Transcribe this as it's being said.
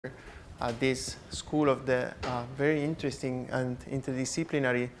at this school of the very interesting and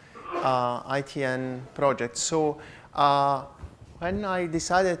interdisciplinary ITN project. So when I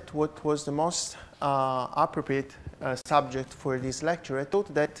decided what was the most appropriate subject for this lecture, I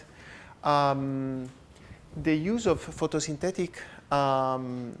thought that the use of photosynthetic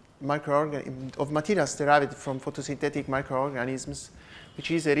materials derived from photosynthetic microorganisms,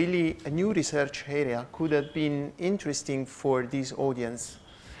 which is a really new research area, could have been interesting for this audience.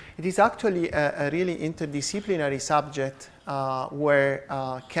 It is actually a really interdisciplinary subject where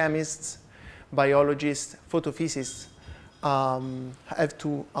chemists, biologists, photophysicists have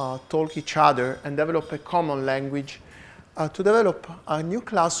to talk each other and develop a common language to develop a new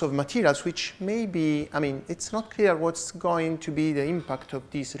class of materials which may be, I mean, it's not clear what's going to be the impact of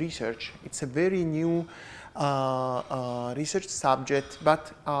this research. It's a very new research subject,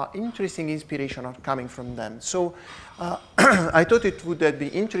 but interesting inspiration are coming from them. So I thought it would be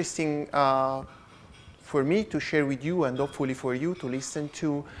interesting for me to share with you and hopefully for you to listen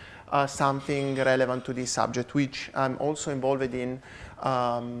to something relevant to this subject, which I'm also involved in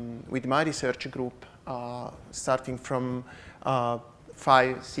with my research group starting from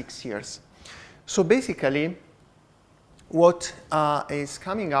 5-6 years. So basically, what is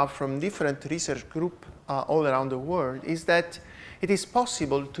coming out from different research groups all around the world is that it is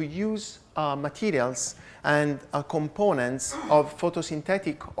possible to use materials and components of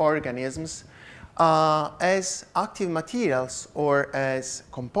photosynthetic organisms as active materials or as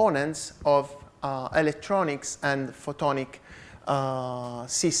components of electronics and photonic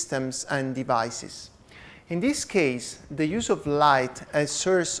systems and devices. In this case, the use of light as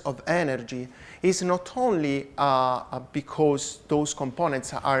source of energy is not only because those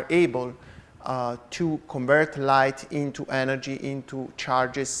components are able to convert light into energy, into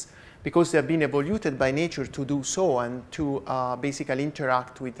charges, because they have been evolved by nature to do so and to basically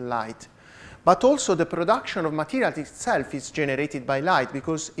interact with light. But also the production of material itself is generated by light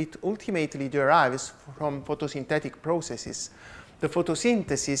because it ultimately derives from photosynthetic processes. The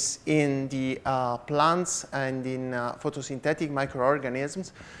photosynthesis in the plants and in photosynthetic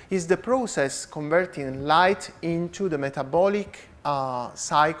microorganisms is the process converting light into the metabolic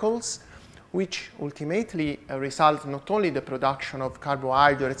cycles, which ultimately result not only the production of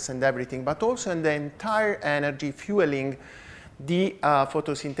carbohydrates and everything, but also in the entire energy fueling the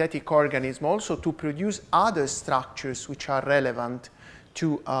photosynthetic organism also to produce other structures which are relevant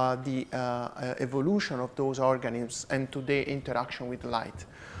to the evolution of those organisms and to their interaction with light.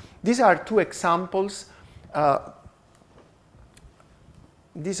 These are two examples.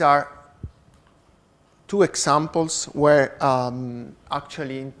 These are two examples where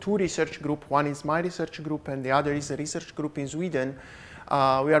actually in two research groups, one is my research group and the other is a research group in Sweden.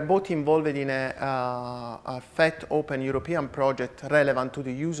 We are both involved in a FET Open European project relevant to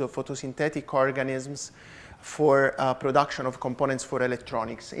the use of photosynthetic organisms for production of components for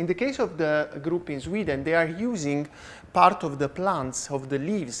electronics. In the case of the group in Sweden, they are using part of the plants, of the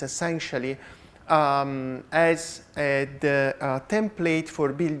leaves essentially, as the template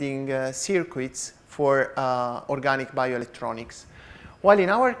for building circuits for organic bioelectronics. While in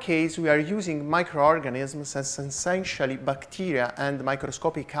our case, we are using microorganisms as essentially bacteria and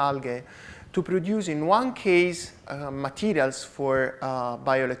microscopic algae to produce, in one case, materials for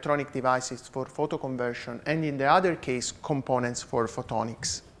bioelectronic devices for photoconversion, and in the other case, components for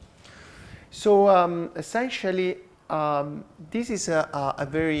photonics. So essentially, this is a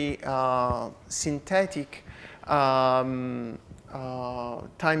very synthetic time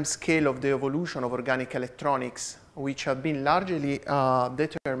scale of the evolution of organic electronics, which have been largely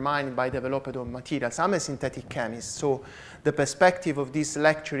determined by development of materials. I'm a synthetic chemist, so the perspective of this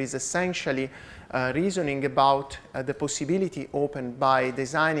lecture is essentially reasoning about the possibility opened by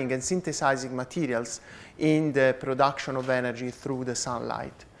designing and synthesizing materials in the production of energy through the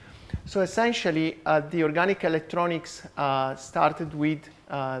sunlight. So essentially, the organic electronics started with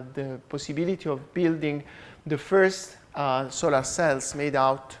the possibility of building the first solar cells made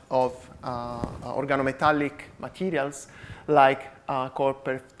out of organometallic materials like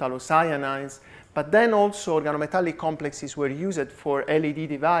copper phthalocyanines, but then also organometallic complexes were used for LED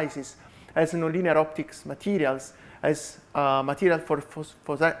devices as nonlinear optics materials, as material for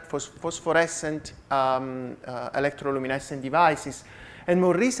phosphorescent electroluminescent devices. And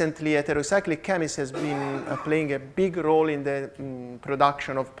more recently, heterocyclic chemistry has been playing a big role in the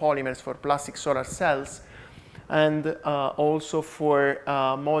production of polymers for plastic solar cells, and also for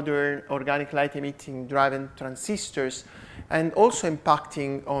modern organic light emitting driven transistors and also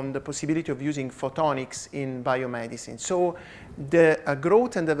impacting on the possibility of using photonics in biomedicine. So the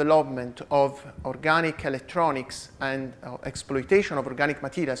growth and development of organic electronics and exploitation of organic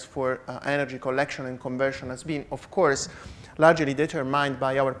materials for energy collection and conversion has been, of course, largely determined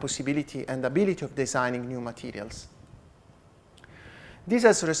by our possibility and ability of designing new materials. This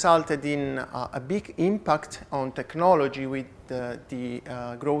has resulted in a big impact on technology with the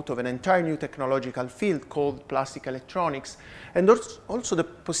growth of an entire new technological field called plastic electronics, and also the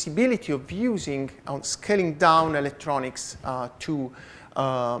possibility of using, scaling down electronics to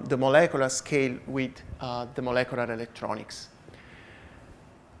the molecular scale with the molecular electronics.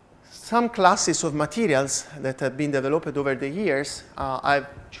 Some classes of materials that have been developed over the years, I've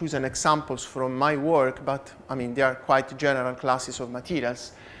chosen examples from my work, but I mean, they are quite general classes of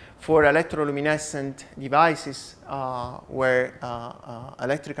materials. For electroluminescent devices where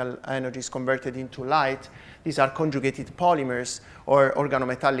electrical energy is converted into light, these are conjugated polymers or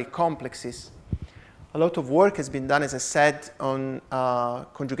organometallic complexes. A lot of work has been done, as I said, on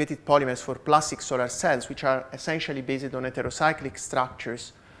conjugated polymers for plastic solar cells, which are essentially based on heterocyclic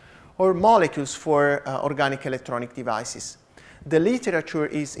structures, or molecules for organic electronic devices. The literature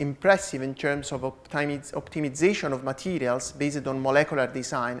is impressive in terms of optimization of materials based on molecular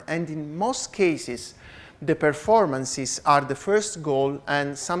design, and in most cases, the performances are the first goal,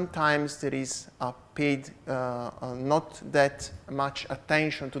 and sometimes there is paid not that much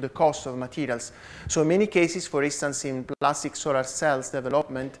attention to the cost of materials. So in many cases, for instance, in plastic solar cells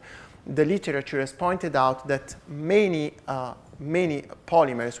development, the literature has pointed out that many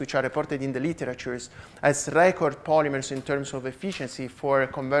polymers, which are reported in the literatures as record polymers in terms of efficiency for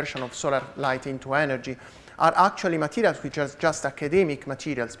conversion of solar light into energy, are actually materials which are just academic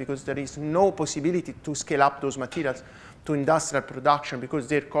materials, because there is no possibility to scale up those materials to industrial production, because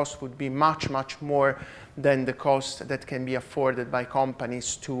their cost would be much, much more than the cost that can be afforded by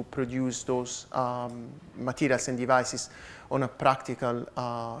companies to produce those materials and devices on a practical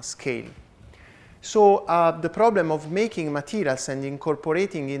scale. So the problem of making materials and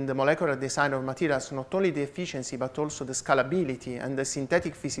incorporating in the molecular design of materials not only the efficiency but also the scalability and the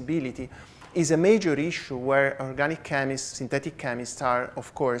synthetic feasibility is a major issue where organic chemists, synthetic chemists are,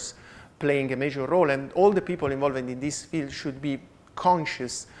 of course, playing a major role, and all the people involved in this field should be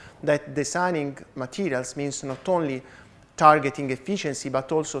conscious that designing materials means not only targeting efficiency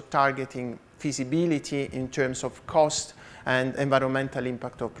but also targeting feasibility in terms of cost and environmental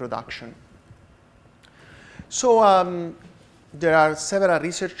impact of production. So there are several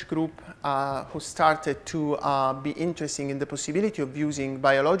research groups who started to be interested in the possibility of using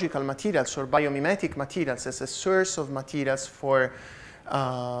biological materials or biomimetic materials as a source of materials for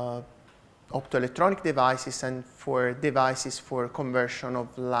optoelectronic devices and for devices for conversion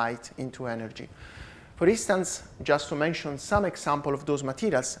of light into energy. For instance, just to mention some example of those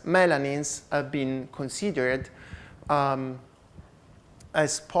materials, melanins have been considered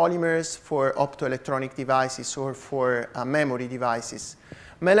as polymers for optoelectronic devices or for memory devices.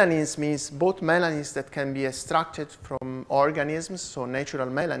 Melanins means both melanins that can be extracted from organisms, so natural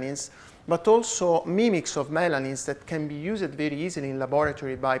melanins, but also mimics of melanins that can be used very easily in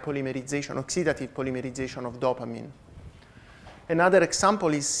laboratory by polymerization, oxidative polymerization of dopamine. Another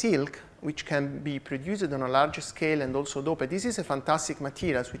example is silk, which can be produced on a large scale and also doped. This is a fantastic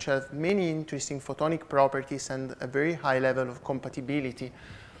material which has many interesting photonic properties and a very high level of compatibility.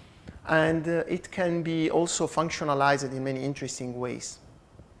 And it can be also functionalized in many interesting ways.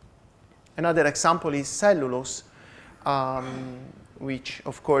 Another example is cellulose, which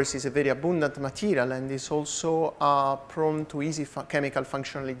of course is a very abundant material and is also prone to easy chemical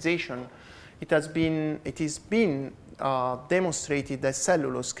functionalization. It has been demonstrated that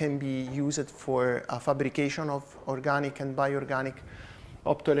cellulose can be used for fabrication of organic and bioorganic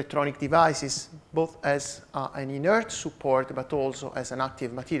optoelectronic devices, both as an inert support but also as an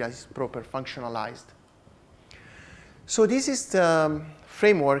active material, is proper functionalized. So this is the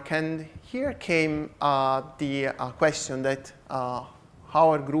framework, and here came the question that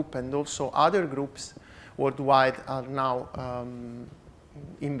our group and also other groups worldwide are now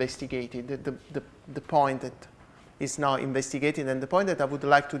investigated, the point that is now investigated, and the point that I would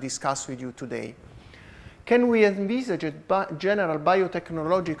like to discuss with you today. Can we envisage a general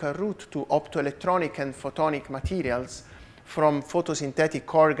biotechnological route to optoelectronic and photonic materials from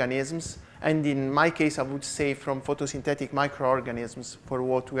photosynthetic organisms, and in my case I would say from photosynthetic microorganisms, for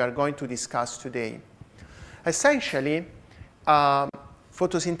what we are going to discuss today? Essentially,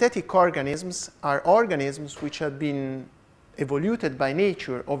 photosynthetic organisms are organisms which have been evolved by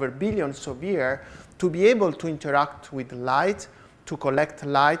nature over billions of years to be able to interact with light, to collect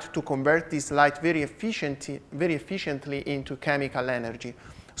light, to convert this light very efficiently into chemical energy.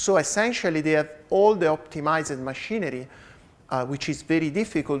 So essentially, they have all the optimized machinery, which is very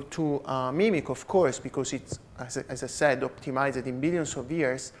difficult to mimic, of course, because it's, as I said, optimized in billions of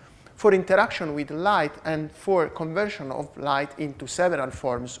years, for interaction with light and for conversion of light into several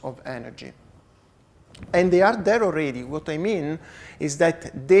forms of energy. And they are there already. What I mean is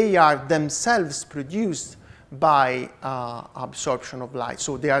that they are themselves produced by absorption of light.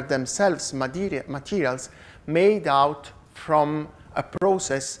 So they are themselves materials made out from a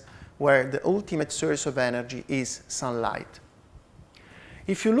process where the ultimate source of energy is sunlight.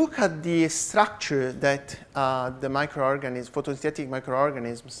 If you look at the structure that the photosynthetic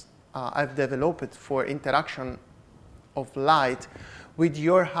microorganisms have developed for interaction of light with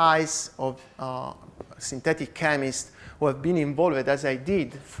your eyes of synthetic chemists who have been involved, as I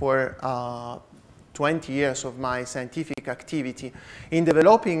did, for 20 years of my scientific activity in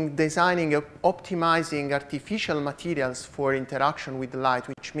developing, designing, optimizing artificial materials for interaction with light,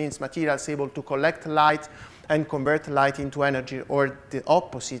 which means materials able to collect light and convert light into energy, or the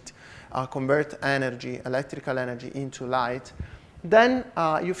opposite, convert energy, electrical energy, into light, then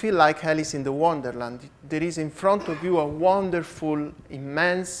you feel like Alice in the Wonderland. There is in front of you a wonderful,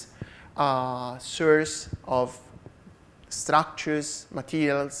 immense source of structures,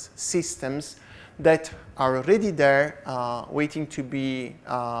 materials, systems that are already there, waiting to be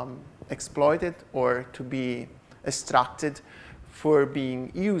exploited or to be extracted for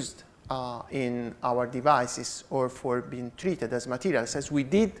being used in our devices or for being treated as materials, as we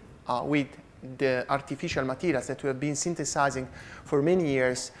did with the artificial materials that we have been synthesizing for many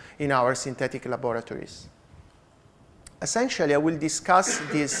years in our synthetic laboratories. Essentially, I will discuss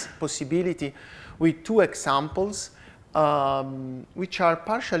this possibility with two examples, which are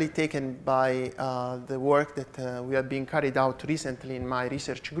partially taken by the work that we have been carried out recently in my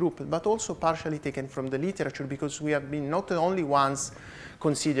research group, but also partially taken from the literature, because we have been not the only ones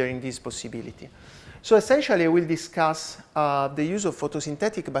considering this possibility. So essentially, I will discuss the use of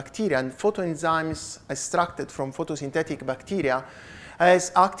photosynthetic bacteria and photoenzymes extracted from photosynthetic bacteria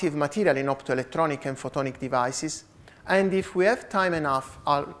as active material in optoelectronic and photonic devices. And if we have time enough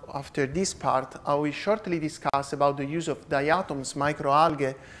after this part, I will shortly discuss about the use of diatoms,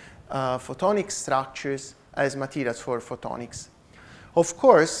 microalgae, photonic structures as materials for photonics. Of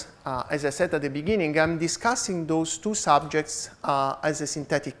course, as I said at the beginning, I'm discussing those two subjects as a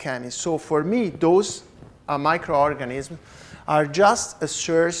synthetic chemist. So for me, those microorganisms are just a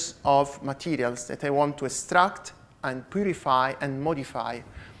source of materials that I want to extract and purify and modify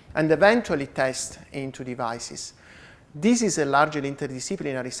and eventually test into devices. This is a largely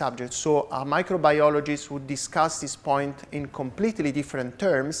interdisciplinary subject, so a microbiologist would discuss this point in completely different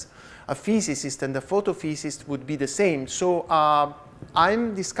terms. A physicist and a photophysicist would be the same. So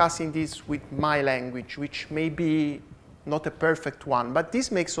I'm discussing this with my language, which may be not a perfect one, but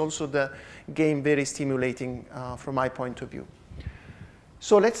this makes also the game very stimulating from my point of view.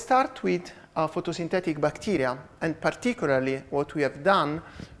 So let's start with photosynthetic bacteria, and particularly what we have done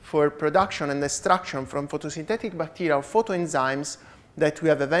for production and extraction from photosynthetic bacteria or photoenzymes that we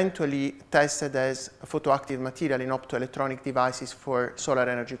have eventually tested as photoactive material in optoelectronic devices for solar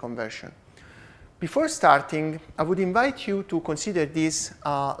energy conversion. Before starting, I would invite you to consider this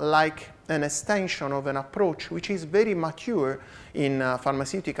like an extension of an approach which is very mature in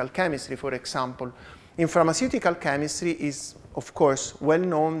pharmaceutical chemistry, for example. In pharmaceutical chemistry, is of course well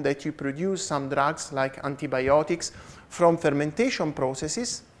known that you produce some drugs like antibiotics from fermentation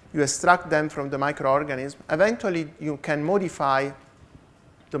processes. You extract them from the microorganism. Eventually, you can modify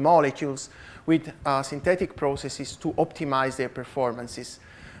the molecules with synthetic processes to optimize their performances.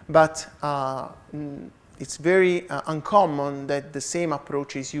 But it's very uncommon that the same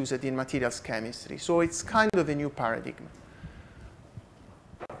approach is used in materials chemistry. So it's kind of a new paradigm.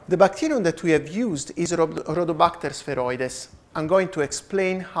 The bacterium that we have used is Rhodobacter spheroides. I'm going to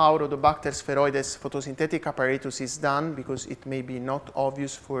explain how Rhodobacter spheroides photosynthetic apparatus is done, because it may be not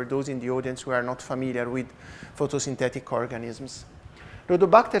obvious for those in the audience who are not familiar with photosynthetic organisms.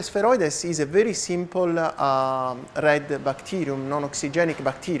 Rhodobacter spheroides is a very simple red bacterium, non-oxygenic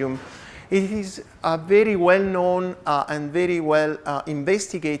bacterium. It is very well known and very well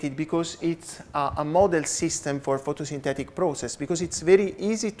investigated because it's a model system for photosynthetic process, because it's very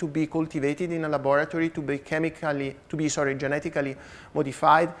easy to be cultivated in a laboratory, to be genetically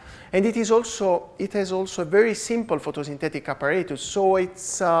modified, and it has also a very simple photosynthetic apparatus. So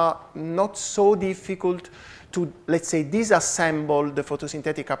it's not so difficult to, let's say, disassemble the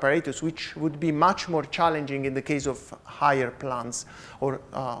photosynthetic apparatus, which would be much more challenging in the case of higher plants or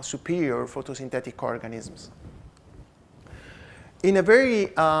superior photosynthetic organisms. in a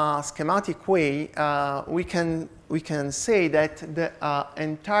very schematic way, we can say that the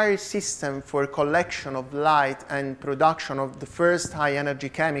entire system for collection of light and production of the first high energy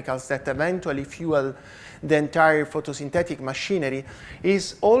chemicals that eventually fuel the entire photosynthetic machinery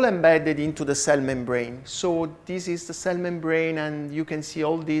is all embedded into the cell membrane. So this is the cell membrane, and you can see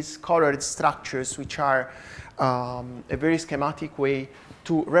all these colored structures, which are a very schematic way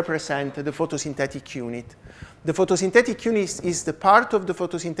to represent the photosynthetic unit. The photosynthetic unit is the part of the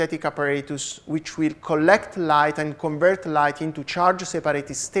photosynthetic apparatus which will collect light and convert light into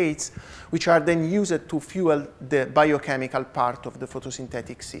charge-separated states, which are then used to fuel the biochemical part of the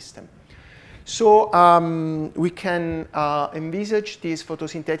photosynthetic system. So we can envisage this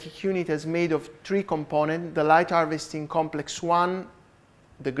photosynthetic unit as made of three components: the light harvesting complex 1,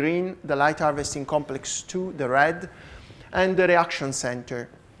 the green, the light harvesting complex 2, the red, and the reaction center.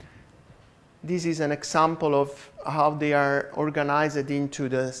 This is an example of how they are organized into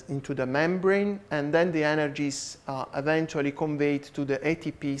the membrane, and then the energy is eventually conveyed to the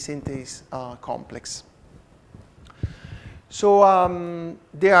ATP synthase complex. So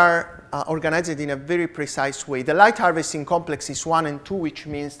they are organized in a very precise way. The light harvesting complexes 1 and 2, which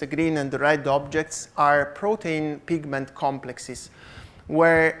means the green and the red objects, are protein pigment complexes,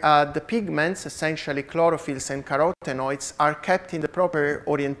 where the pigments, essentially chlorophylls and carotenoids, are kept in the proper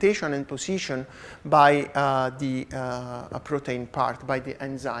orientation and position by the protein part, by the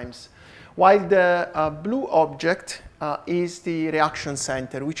enzymes. While the blue object is the reaction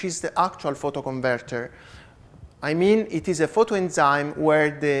center, which is the actual photoconverter. I mean, it is a photoenzyme where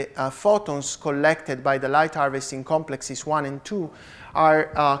the photons collected by the light harvesting complexes 1 and 2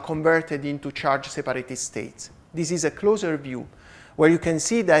 are converted into charge-separated states. This is a closer view, where you can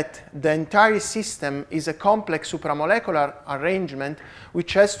see that the entire system is a complex supramolecular arrangement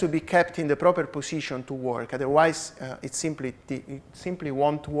which has to be kept in the proper position to work. Otherwise, it simply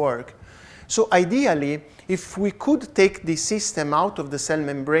won't work. So ideally, if we could take this system out of the cell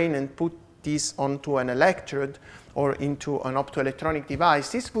membrane and put this onto an electrode or into an optoelectronic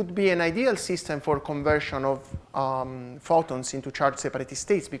device, this would be an ideal system for conversion of photons into charge-separated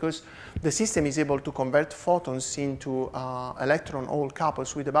states, because the system is able to convert photons into electron-hole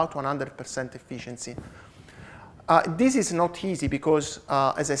couples with about 100% efficiency. This is not easy because,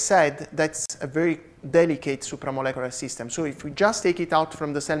 as I said, that's a very delicate supramolecular system. So if we just take it out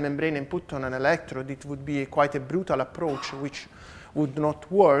from the cell membrane and put on an electrode, it would be quite a brutal approach, which would not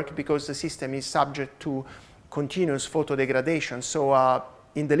work because the system is subject to continuous photodegradation. So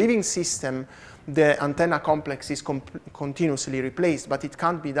in the living system, the antenna complex is continuously replaced, but it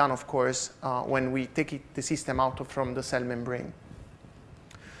can't be done, of course, when we take the system out from the cell membrane.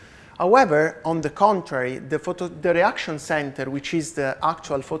 However, on the contrary, the reaction center, which is the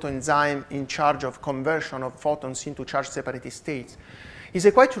actual photoenzyme in charge of conversion of photons into charge-separated states, is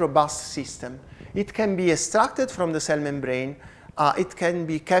a quite robust system. It can be extracted from the cell membrane. It can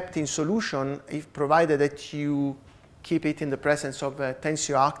be kept in solution if provided that you keep it in the presence of a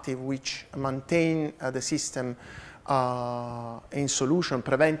tensioactive which maintain the system in solution,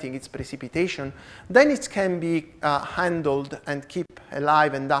 preventing its precipitation. Then it can be handled and keep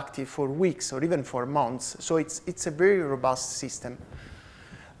alive and active for weeks or even for months. So it's a very robust system.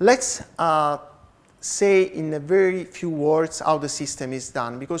 Let's say in a very few words how the system is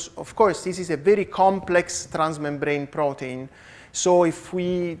done, because of course this is a very complex transmembrane protein. So if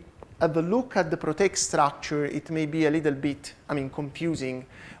we have a look at the proteic structure, it may be a little bit, confusing.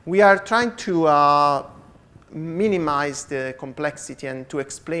 We are trying to minimize the complexity and to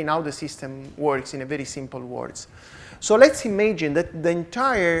explain how the system works in a very simple words. So let's imagine that the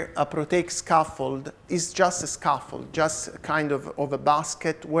entire proteic scaffold is just a scaffold, just kind of a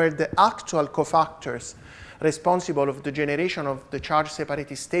basket where the actual cofactors responsible of the generation of the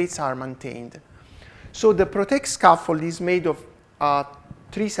charge-separated states are maintained. So the proteic scaffold is made of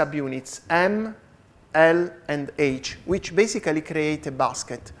 3 subunits, M, L, and H, which basically create a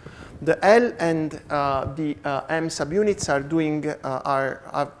basket. The L and the M subunits are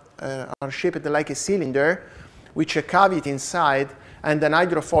shaped like a cylinder, with a cavity inside and an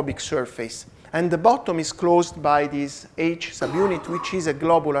hydrophobic surface. And the bottom is closed by this H subunit, which is a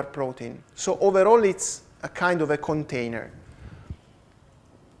globular protein. So overall, it's a kind of a container.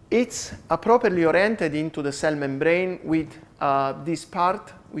 It's properly oriented into the cell membrane with this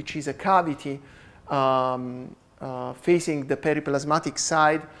part, which is a cavity facing the periplasmatic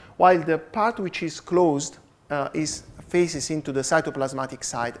side, while the part which is closed faces into the cytoplasmatic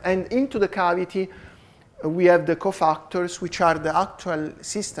side. And into the cavity, we have the cofactors, which are the actual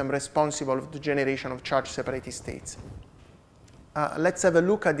system responsible for the generation of charge-separated states. Let's have a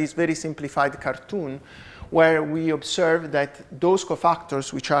look at this very simplified cartoon, where we observe that those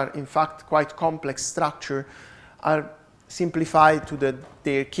cofactors, which are in fact quite complex structure, are simplified to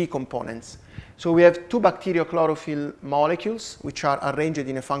their key components. So we have two bacteriochlorophyll molecules, which are arranged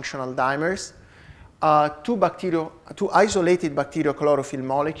in a functional dimers, two isolated bacteriochlorophyll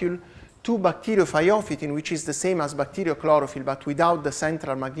molecule, two bacteriophyophytin, which is the same as bacteriochlorophyll but without the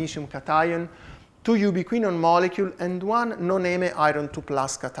central magnesium cation, two ubiquinone molecule, and one non-heme iron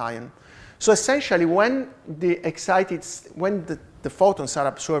 2+ cation. So essentially, when the photons are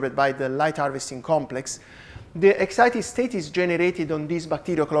absorbed by the light harvesting complex, the excited state is generated on this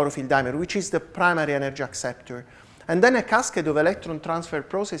bacteriochlorophyll dimer, which is the primary energy acceptor. And then a cascade of electron transfer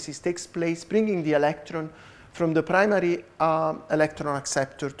processes takes place, bringing the electron from the primary electron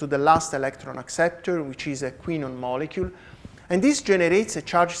acceptor to the last electron acceptor, which is a quinone molecule. And this generates a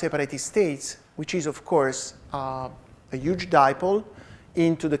charge-separated state, which is, of course, a huge dipole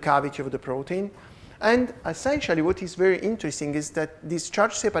into the cavity of the protein. And essentially, what is very interesting is that this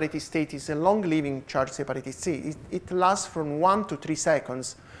charge-separated state is a long-living charge-separated state. It lasts from 1 to 3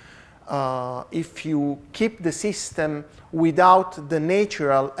 seconds if you keep the system without the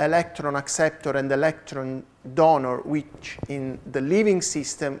natural electron acceptor and electron donor, which in the living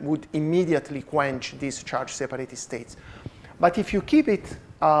system would immediately quench these charge-separated states. But if you keep it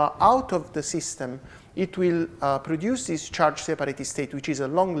out of the system, it will produce this charge-separated state, which is a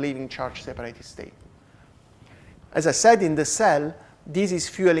long-living charge-separated state. As I said, in the cell, this is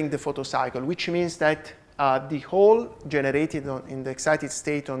fueling the photocycle, which means that the hole generated in the excited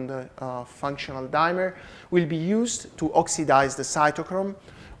state on the functional dimer will be used to oxidize the cytochrome,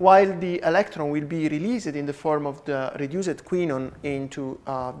 while the electron will be released in the form of the reduced quinone into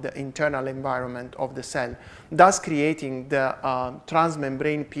the internal environment of the cell, thus creating the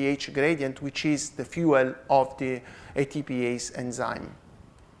transmembrane pH gradient, which is the fuel of the ATPase enzyme.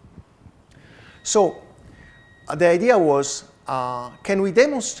 So the idea was, can we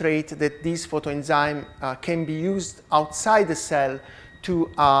demonstrate that this photoenzyme can be used outside the cell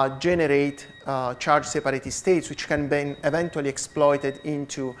to generate charge-separated states, which can be eventually exploited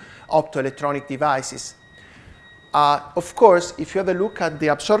into optoelectronic devices? Of course, if you have a look at the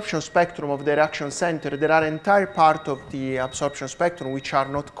absorption spectrum of the reaction center, there are entire parts of the absorption spectrum which are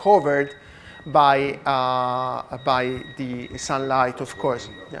not covered by the sunlight, of course.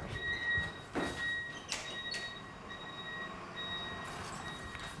 Yeah.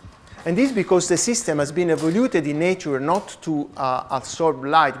 And this is because the system has been evolved in nature not to absorb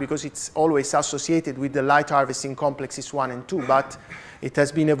light, because it's always associated with the light harvesting complexes 1 and 2, but it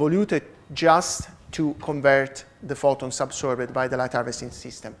has been evolved just to convert the photons absorbed by the light harvesting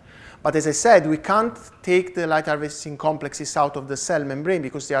system. But as I said, we can't take the light harvesting complexes out of the cell membrane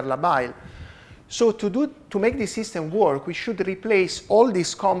because they are labile. So to make this system work, we should replace all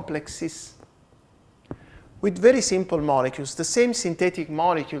these complexes with very simple molecules, the same synthetic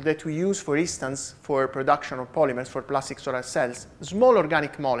molecule that we use, for instance, for production of polymers for plastic solar cells, small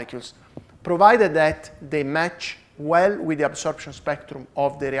organic molecules, provided that they match well with the absorption spectrum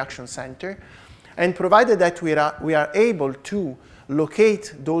of the reaction center, and provided that we are able to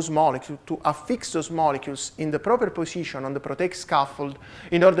locate those molecules, to affix those molecules in the proper position on the protect scaffold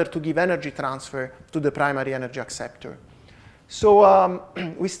in order to give energy transfer to the primary energy acceptor. So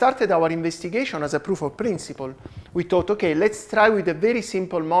we started our investigation as a proof of principle. We thought, okay, let's try with a very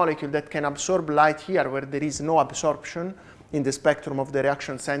simple molecule that can absorb light here where there is no absorption in the spectrum of the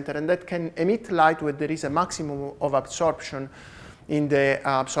reaction center, and that can emit light where there is a maximum of absorption in the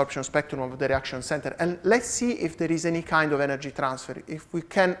absorption spectrum of the reaction center. And let's see if there is any kind of energy transfer, if we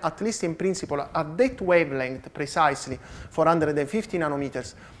can, at least in principle, at that wavelength precisely, 450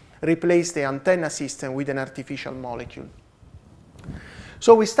 nanometers, replace the antenna system with an artificial molecule.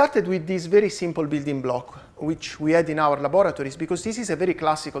 So we started with this very simple building block, which we had in our laboratories, because this is a very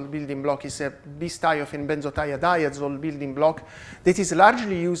classical building block. It's a bis-thiophene benzothiadiazole building block that is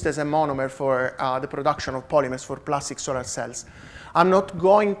largely used as a monomer for the production of polymers for plastic solar cells. I'm not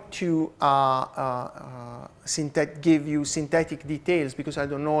going to give you synthetic details because I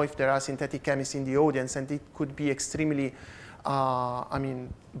don't know if there are synthetic chemists in the audience, and it could be extremely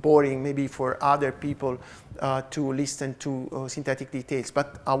boring maybe for other people to listen to synthetic details.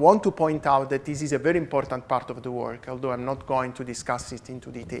 But I want to point out that this is a very important part of the work, although I'm not going to discuss it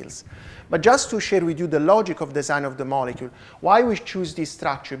into details. But just to share with you the logic of design of the molecule, why we choose this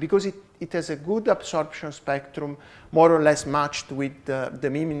structure, because it has a good absorption spectrum, more or less matched with the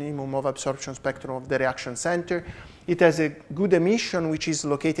minimum of absorption spectrum of the reaction center. It has a good emission, which is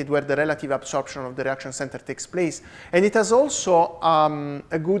located where the relative absorption of the reaction center takes place. And it has also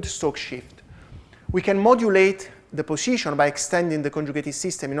a good Stokes shift. We can modulate the position by extending the conjugated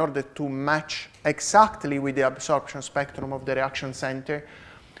system in order to match exactly with the absorption spectrum of the reaction center.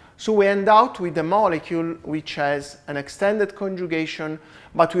 So we end out with a molecule which has an extended conjugation,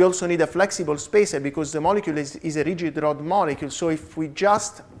 but we also need a flexible spacer because the molecule is a rigid rod molecule. So if we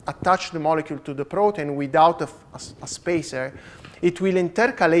just attach the molecule to the protein without a spacer, it will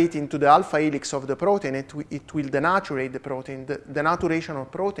intercalate into the alpha helix of the protein. It will denaturate the protein. The denaturation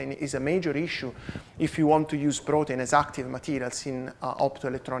of protein is a major issue if you want to use protein as active materials in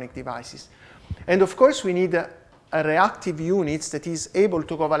optoelectronic devices. And of course, we need a reactive unit that is able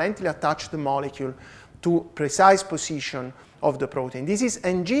to covalently attach the molecule to precise position of the protein. This is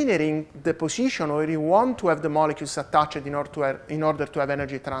engineering the position where you want to have the molecules attached in order to have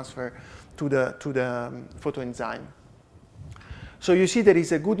energy transfer to the photoenzyme. So you see there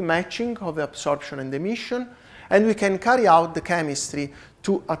is a good matching of the absorption and emission, and we can carry out the chemistry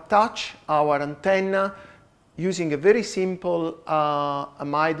to attach our antenna using a very simple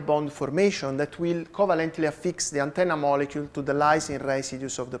amide bond formation that will covalently affix the antenna molecule to the lysine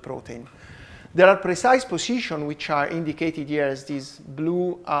residues of the protein. There are precise positions which are indicated here as these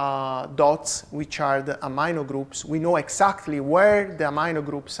blue dots, which are the amino groups. We know exactly where the amino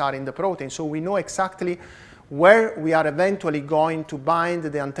groups are in the protein, so we know exactly where we are eventually going to bind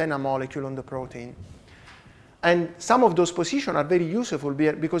the antenna molecule on the protein. And some of those positions are very useful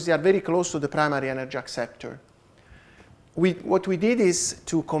because they are very close to the primary energy acceptor. What we did is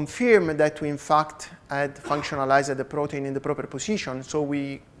to confirm that we in fact had functionalized the protein in the proper position. So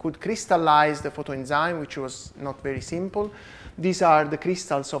we could crystallize the photoenzyme, which was not very simple. These are the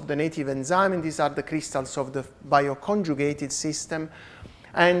crystals of the native enzyme, and these are the crystals of the bioconjugated system.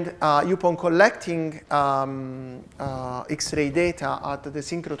 And upon collecting X-ray data at the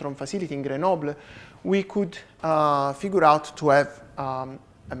synchrotron facility in Grenoble, we could figure out to have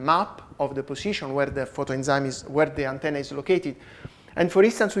a map of the position where the photoenzyme is, where the antenna is located. And for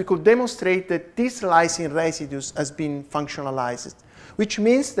instance, we could demonstrate that this lysine residues has been functionalized, which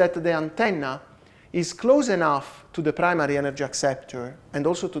means that the antenna is close enough to the primary energy acceptor and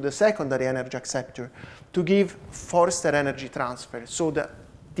also to the secondary energy acceptor to give Forster energy transfer. So that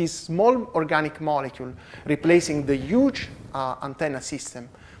this small organic molecule replacing the huge antenna system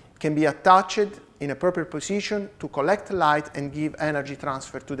can be attached in a proper position to collect light and give energy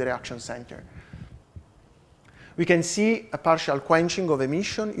transfer to the reaction center. We can see a partial quenching of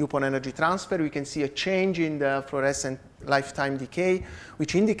emission upon energy transfer. We can see a change in the fluorescent lifetime decay,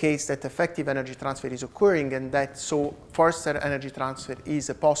 which indicates that effective energy transfer is occurring, and that so Forster energy transfer is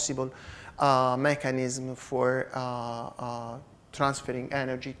a possible mechanism for transferring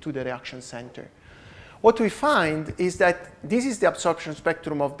energy to the reaction center. What we find is that this is the absorption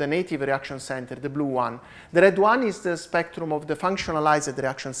spectrum of the native reaction center, the blue one. The red one is the spectrum of the functionalized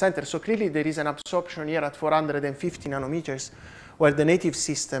reaction center. So clearly there is an absorption here at 450 nanometers where the native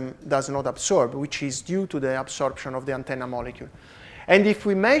system does not absorb, which is due to the absorption of the antenna molecule. And if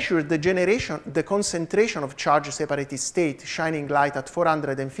we measure the concentration of charge separated state shining light at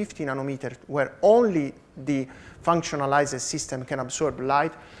 450 nanometers, where only the functionalized system can absorb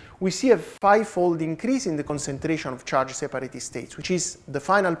light, we see a 5-fold increase in the concentration of charge separated states, which is the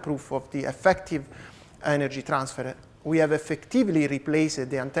final proof of the effective energy transfer. We have effectively replaced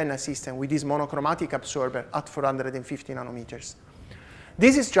the antenna system with this monochromatic absorber at 450 nanometers.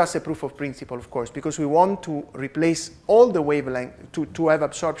 This is just a proof of principle, of course, because we want to replace all the wavelength, to have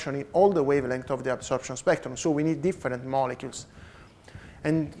absorption in all the wavelength of the absorption spectrum. So we need different molecules.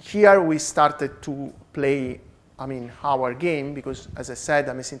 And here we started to play our game, because as I said,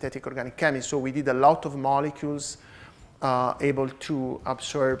 I'm a synthetic organic chemist, so we did a lot of molecules able to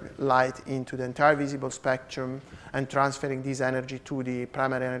absorb light into the entire visible spectrum and transferring this energy to the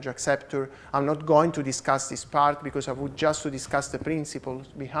primary energy acceptor. I'm not going to discuss this part because I would just to discuss the principles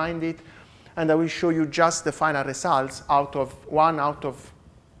behind it, and I will show you just the final results out of 1 out of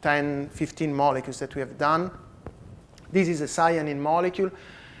 10, 15 molecules that we have done. This is a cyanine molecule.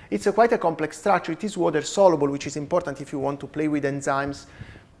 It's quite a complex structure. It is water soluble, which is important if you want to play with enzymes.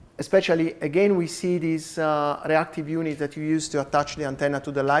 Especially, again, we see this reactive unit that you use to attach the antenna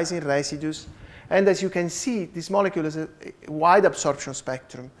to the lysine residues. And as you can see, this molecule has a wide absorption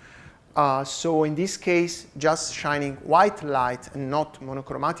spectrum. So in this case, just shining white light and not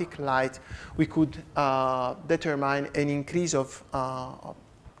monochromatic light, we could determine an increase of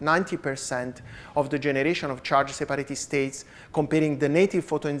 90% of the generation of charge separated states comparing the native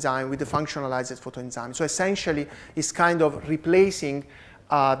photoenzyme with the functionalized photoenzyme. So essentially, it's kind of replacing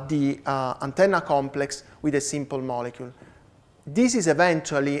the antenna complex with a simple molecule. This is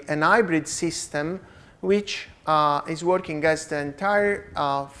eventually an hybrid system which is working as the entire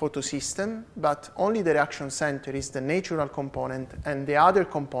photosystem, but only the reaction center is the natural component, and the other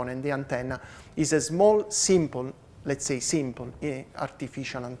component, the antenna, is a small, simple, let's say simple,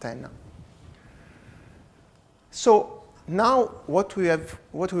 artificial antenna. So now what we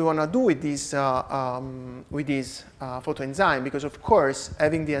want to do with this photoenzyme, because of course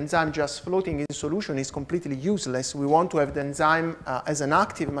having the enzyme just floating in solution is completely useless. We want to have the enzyme as an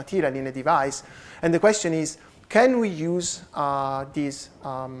active material in a device, and the question is, can we use this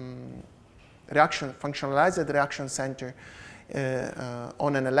functionalized reaction center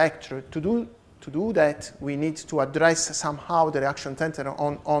on an electrode? To do that, we need to address somehow the reaction center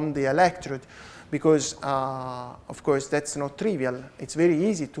on the electrode, because, of course, that's not trivial. It's very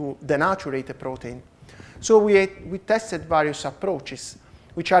easy to denaturate a protein. So we tested various approaches,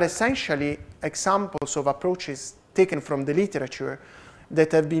 which are essentially examples of approaches taken from the literature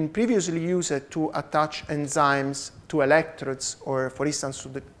that have been previously used to attach enzymes to electrodes, or, for instance,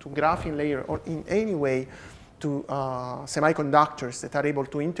 to graphene layer, or in any way to semiconductors that are able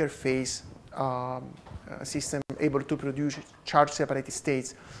to interface a system able to produce charge-separated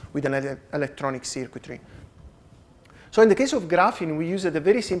states with an electronic circuitry. So in the case of graphene, we used a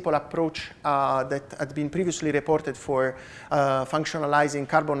very simple approach that had been previously reported for functionalizing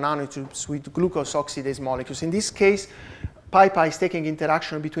carbon nanotubes with glucose oxidase molecules. In this case, pi-pi staking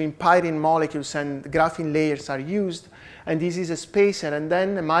interaction between pyrene molecules and graphene layers are used, and this is a spacer and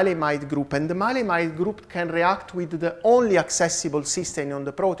then a maleimide group, and the maleimide group can react with the only accessible cysteine on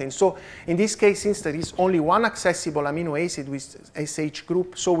the protein. So in this case, since there is only one accessible amino acid with SH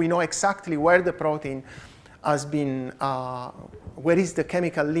group, so we know exactly where the protein has been, where is the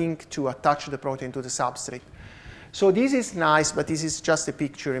chemical link to attach the protein to the substrate. So this is nice, but this is just a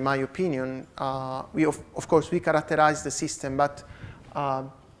picture, in my opinion. Of course, we characterize the system, but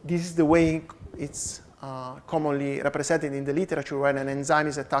this is the way it's commonly represented in the literature, when an enzyme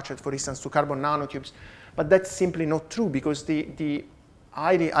is attached, for instance, to carbon nanotubes. But that's simply not true, because the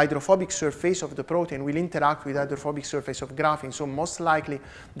highly hydrophobic surface of the protein will interact with the hydrophobic surface of graphene. So most likely,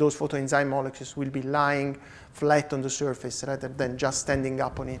 those photoenzyme molecules will be lying flat on the surface rather than just standing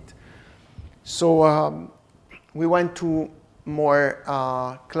up on it. So we went to more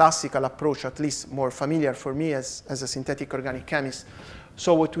classical approach, at least more familiar for me as a synthetic organic chemist.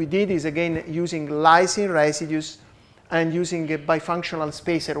 So what we did is, again, using lysine residues and using a bifunctional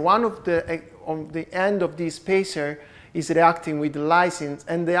spacer. One of on the end of this spacer is reacting with lysine,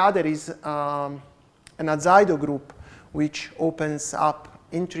 and the other is an azido group, which opens up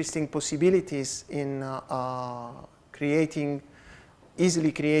interesting possibilities in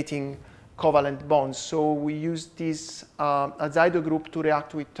easily creating covalent bonds. So we use this azido group to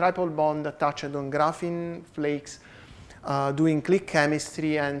react with triple bond attached on graphene flakes, doing click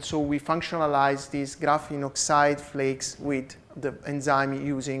chemistry, and so we functionalize these graphene oxide flakes with the enzyme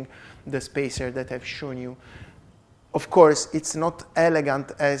using the spacer that I've shown you. Of course, it's not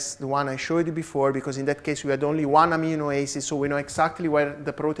elegant as the one I showed you before, because in that case we had only one amino acid, so we know exactly where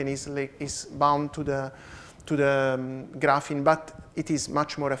the protein is bound to the graphene, but it is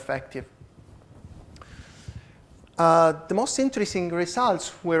much more effective. The most interesting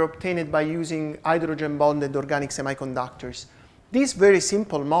results were obtained by using hydrogen-bonded organic semiconductors. These very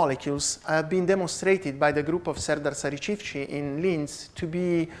simple molecules have been demonstrated by the group of Serdar Saricivci in Linz to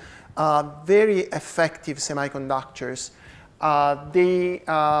be very effective semiconductors. They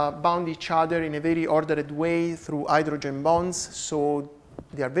bound each other in a very ordered way through hydrogen bonds, so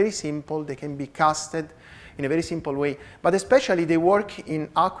they are very simple. They can be casted in a very simple way, but especially they work in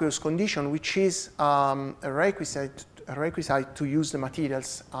aqueous condition, which is a requisite to use the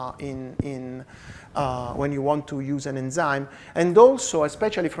materials when you want to use an enzyme. And also,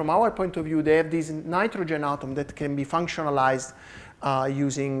 especially from our point of view, they have this nitrogen atom that can be functionalized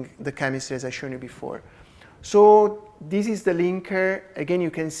using the chemistry as I showed you before. So this is the linker. Again, you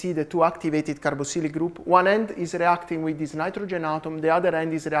can see the two activated carboxylic group. One end is reacting with this nitrogen atom. The other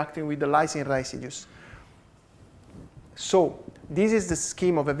end is reacting with the lysine residues. So this is the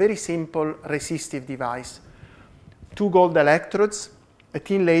scheme of a very simple resistive device. Two gold electrodes, a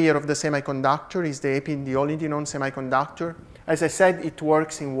thin layer of the semiconductor is the epindiolidinone semiconductor. As I said, it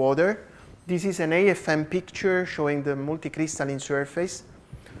works in water. This is an AFM picture showing the multicrystalline surface.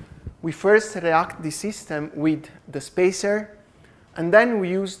 We first react the system with the spacer, and then we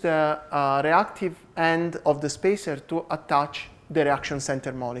use the reactive end of the spacer to attach the reaction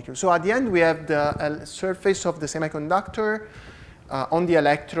center molecule. So at the end, we have the surface of the semiconductor on the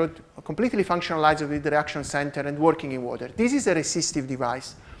electrode, completely functionalized with the reaction center and working in water. This is a resistive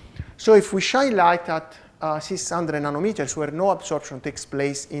device. So if we shine light at 600 nanometers, where no absorption takes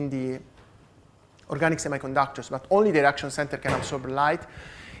place in the organic semiconductors, but only the reaction center can absorb light.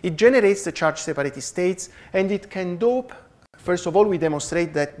 It generates the charge separated states, and it can dope. First of all, we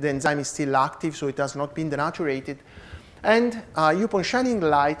demonstrate that the enzyme is still active, so it has not been denatured. And upon shining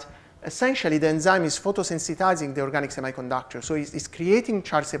light, essentially the enzyme is photosensitizing the organic semiconductor. So it's creating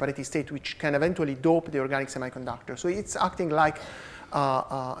charge separated state, which can eventually dope the organic semiconductor. So it's acting like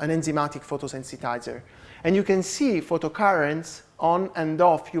an enzymatic photosensitizer. And you can see photocurrents on and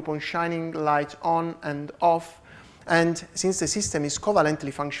off upon shining light on and off. And since the system is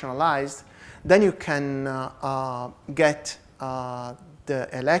covalently functionalized, then you can get the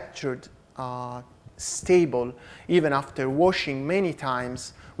electrode stable even after washing many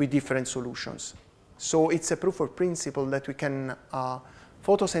times with different solutions. So it's a proof of principle that we can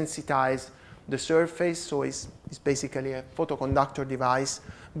photosensitize the surface. So it's basically a photoconductor device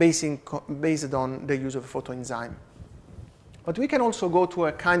based on the use of a photoenzyme. But we can also go to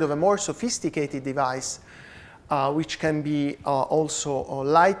a kind of a more sophisticated device which can be also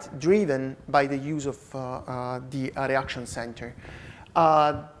light-driven by the use of the reaction center.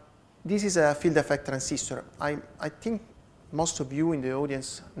 This is a field effect transistor. I think most of you in the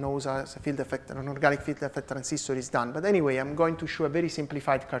audience knows as a field effect, an organic field effect transistor is done. But anyway, I'm going to show a very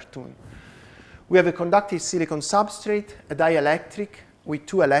simplified cartoon. We have a conductive silicon substrate, a dielectric with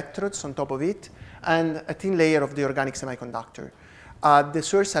 2 electrodes on top of it, and a thin layer of the organic semiconductor. The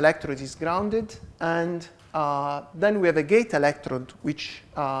source electrode is grounded, and then we have a gate electrode, which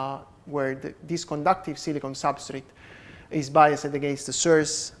where this conductive silicon substrate is biased against the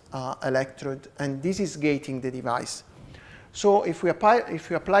source electrode, and this is gating the device. So if we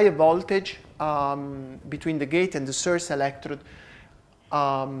apply a voltage between the gate and the source electrode,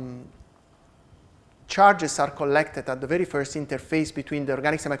 charges are collected at the very first interface between the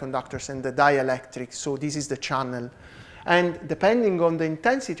organic semiconductors and the dielectric. So this is the channel. And depending on the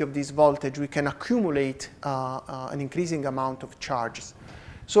intensity of this voltage, we can accumulate an increasing amount of charges.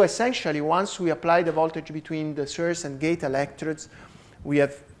 So essentially, once we apply the voltage between the source and gate electrodes, we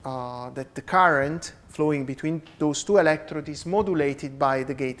have that the current flowing between those 2 electrodes is modulated by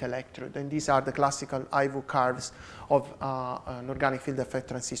the gate electrode. And these are the classical IV curves of an organic field effect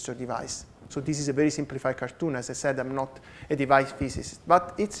transistor device. So this is a very simplified cartoon. As I said, I'm not a device physicist.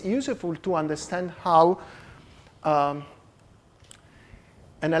 But it's useful to understand how an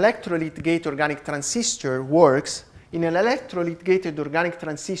electrolyte gate organic transistor works. In an electrolyte gated organic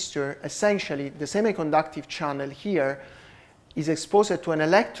transistor, essentially the semiconductive channel here is exposed to an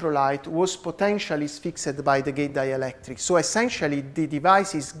electrolyte whose potential is fixed by the gate dielectric. So essentially the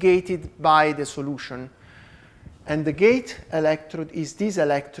device is gated by the solution. And the gate electrode is this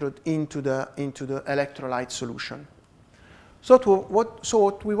electrode into the electrolyte solution. So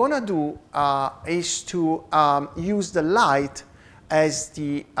what we want to do is to use the light as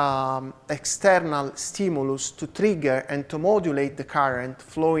the external stimulus to trigger and to modulate the current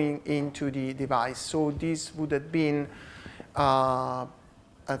flowing into the device. So this would have been a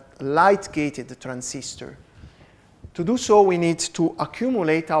light-gated transistor. To do so, we need to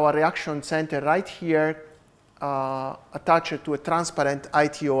accumulate our reaction center right here attached to a transparent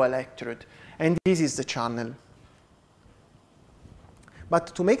ITO electrode. And this is the channel.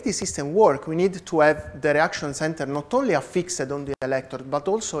 But to make this system work, we need to have the reaction center not only affixed on the electrode, but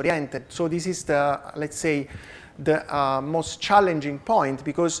also oriented. So this is the, let's say, the most challenging point,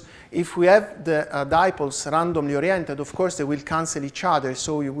 because if we have the dipoles randomly oriented, of course they will cancel each other,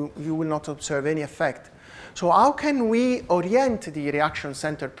 so you will not observe any effect. So how can we orient the reaction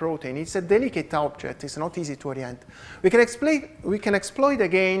center protein? It's a delicate object. It's not easy to orient. We can exploit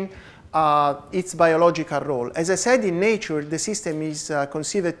again its biological role. As I said, in nature, the system is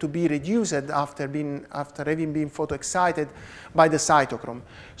conceived to be reduced after having been photoexcited by the cytochrome.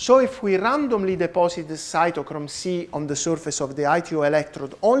 So if we randomly deposit the cytochrome C on the surface of the ITO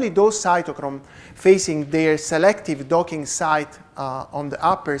electrode, only those cytochrome facing their selective docking site on the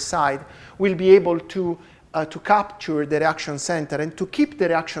upper side will be able to capture the reaction center and to keep the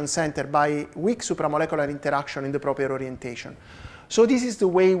reaction center by weak supramolecular interaction in the proper orientation. So this is the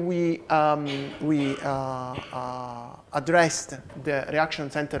way we addressed the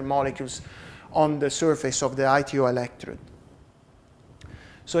reaction center molecules on the surface of the ITO electrode.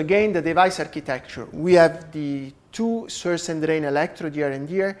 So again, the device architecture. We have the 2 source and drain electrode here and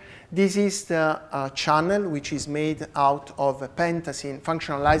here. This is the channel, which is made out of a pentasine,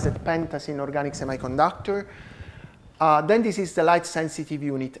 functionalized pentasine organic semiconductor. Then this is the light sensitive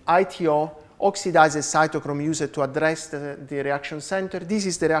unit. ITO oxidizes cytochrome used to address the reaction center. This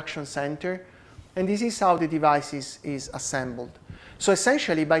is the reaction center, and this is how the device is assembled. So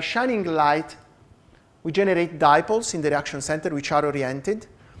essentially, by shining light, we generate dipoles in the reaction center, which are oriented.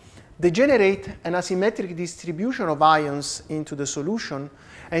 They generate an asymmetric distribution of ions into the solution,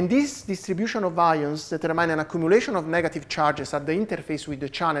 and this distribution of ions determine an accumulation of negative charges at the interface with the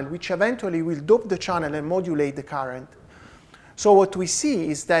channel, which eventually will dope the channel and modulate the current. So what we see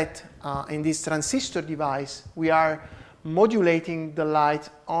is that in this transistor device, we are modulating the light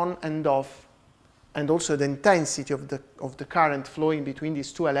on and off, and also the intensity of the current flowing between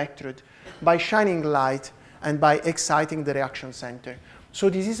these two electrodes by shining light and by exciting the reaction center. So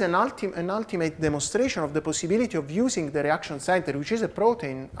this is an ultimate demonstration of the possibility of using the reaction center, which is a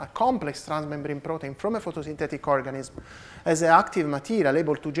protein, a complex transmembrane protein from a photosynthetic organism, as an active material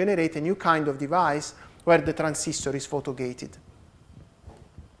able to generate a new kind of device where the transistor is photogated.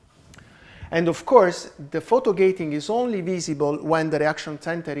 And of course, the photogating is only visible when the reaction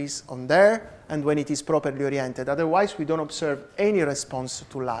center is on there and when it is properly oriented. Otherwise, we don't observe any response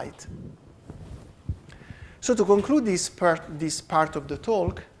to light. So to conclude this part of the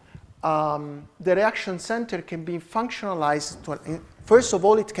talk, the reaction center can be functionalized. First of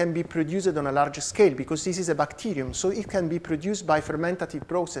all, it can be produced on a large scale because this is a bacterium. So it can be produced by fermentative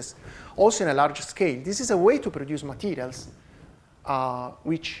process, also in a large scale. This is a way to produce materials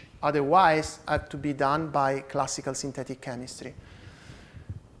which otherwise have to be done by classical synthetic chemistry.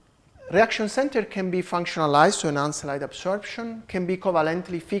 Reaction center can be functionalized to enhance light absorption, can be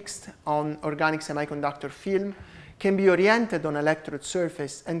covalently fixed on organic semiconductor film, can be oriented on electrode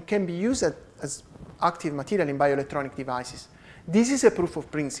surface, and can be used as active material in bioelectronic devices. This is a proof of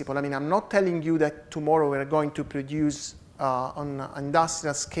principle. I mean, I'm not telling you that tomorrow we're going to produce on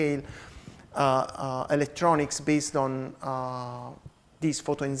industrial scale electronics based on these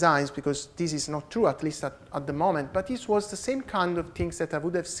photoenzymes, because this is not true, at least at the moment. But this was the same kind of things that I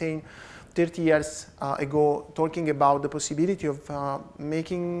would have seen 30 years ago, talking about the possibility of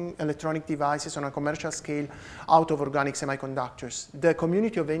making electronic devices on a commercial scale out of organic semiconductors. The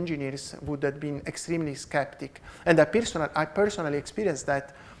community of engineers would have been extremely skeptic. And I personally experienced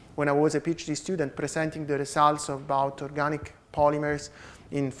that when I was a PhD student presenting the results about organic polymers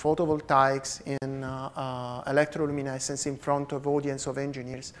in photovoltaics, in electroluminescence in front of audience of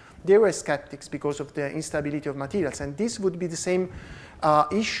engineers. They were skeptics because of the instability of materials, and this would be the same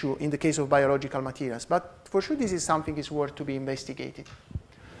issue in the case of biological materials. But for sure, this is something is worth to be investigated.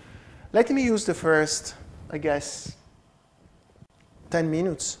 Let me use the first, I guess, 10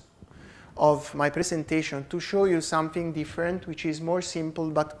 minutes of my presentation to show you something different, which is more simple,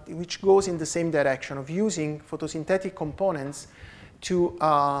 but which goes in the same direction of using photosynthetic components to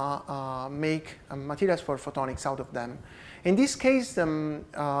make materials for photonics out of them. In this case, the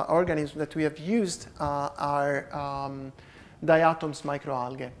organisms that we have used are diatoms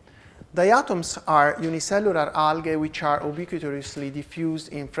microalgae. Diatoms are unicellular algae which are ubiquitously diffused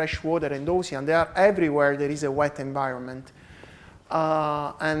in fresh water and ocean. They are everywhere there is a wet environment.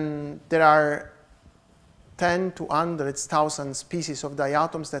 And there are 10 to 100,000 species of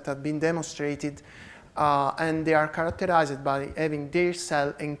diatoms that have been demonstrated, and they are characterized by having their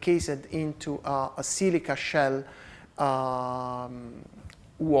cell encased into a silica shell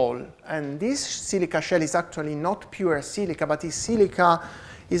wall. And this silica shell is actually not pure silica, but silica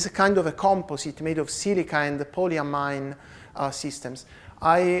is a kind of a composite made of silica and polyamine systems.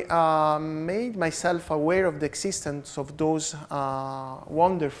 I made myself aware of the existence of those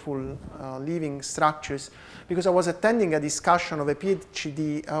wonderful living structures because I was attending a discussion of a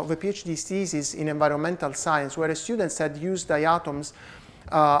PhD thesis in environmental science where students had used diatoms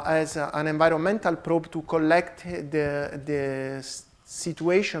as an environmental probe to collect the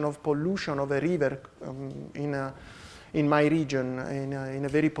situation of pollution of a river in my region, in a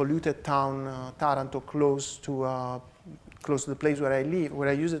very polluted town, Taranto, close to the place where I live, where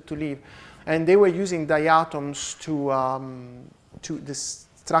I used to live, and they were using diatoms to the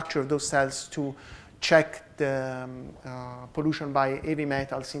structure of those cells to check the pollution by heavy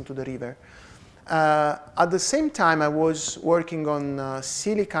metals into the river. At the same time, I was working on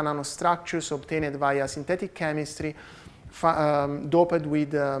silica nanostructures obtained via synthetic chemistry, doped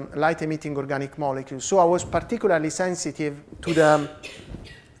with light-emitting organic molecules. So I was particularly sensitive to the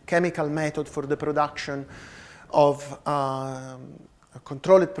chemical method for the production of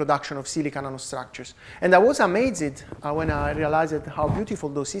controlled production of silica nanostructures. And I was amazed when I realized how beautiful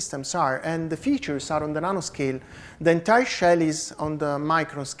those systems are. And the features are on the nanoscale. The entire shell is on the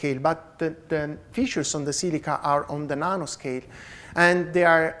micron scale, but the features on the silica are on the nanoscale. And they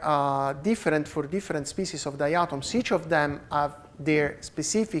are different for different species of diatoms. Each of them have their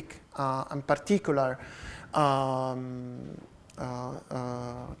specific and particular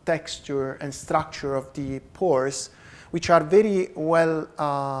texture and structure of the pores, which are very well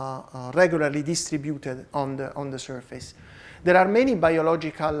regularly distributed on the surface. There are many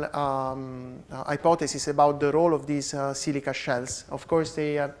biological hypotheses about the role of these silica shells. Of course,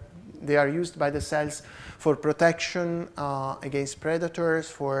 they are used by the cells for protection against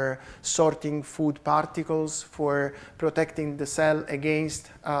predators, for sorting food particles, for protecting the cell against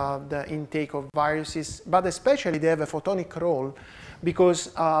the intake of viruses, but especially they have a photonic role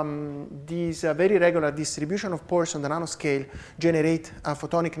because these very regular distribution of pores on the nanoscale generate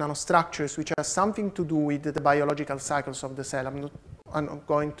photonic nanostructures which have something to do with the biological cycles of the cell. I'm not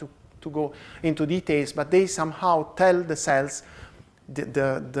going to go into details, but they somehow tell the cells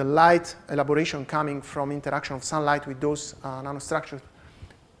the light elaboration coming from interaction of sunlight with those nanostructures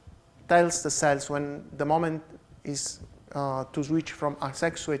tells the cells when the moment is to switch from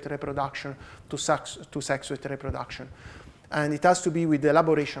asexuate reproduction to sexuate reproduction. And it has to be with the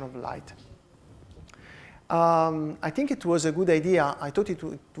elaboration of light. I think it was a good idea. I thought it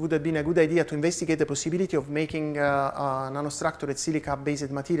would have been a good idea to investigate the possibility of making nanostructured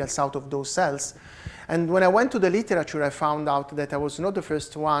silica-based materials out of those cells. And when I went to the literature, I found out that I was not the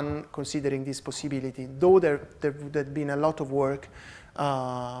first one considering this possibility, though there would have been a lot of work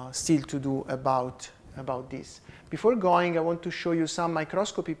still to do about this. Before going, I want to show you some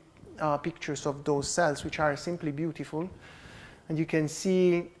microscopy pictures of those cells, which are simply beautiful. And you can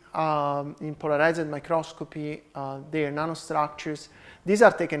see in polarized microscopy their nanostructures. These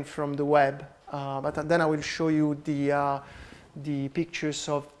are taken from the web, but then I will show you the pictures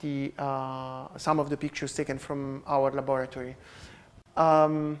of some of the pictures taken from our laboratory.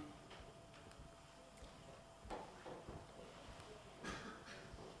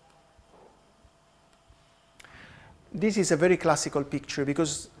 This is a very classical picture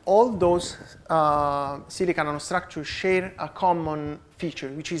because all those silica nanostructures share a common feature,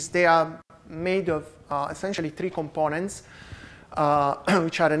 which is they are made of essentially three components,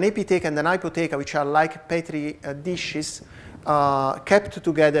 which are an epitheca and an hypotheca, which are like petri dishes kept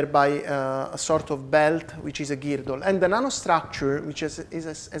together by a sort of belt, which is a girdle. And the nanostructure, which is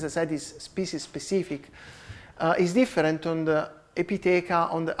as I said, is species specific, is different on the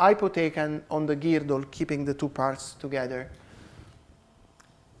epitheca, on the hypotheca, and on the girdle, keeping the two parts together.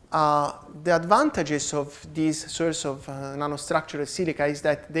 The advantages of this source of nanostructured silica is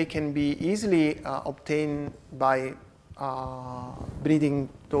that they can be easily obtained by breeding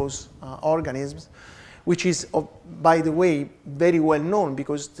those organisms, which is, by the way, very well known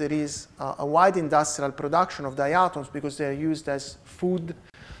because there is a wide industrial production of diatoms because they are used as food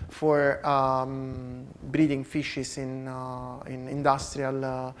for breeding fishes in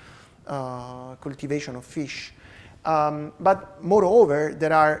industrial cultivation of fish. But moreover,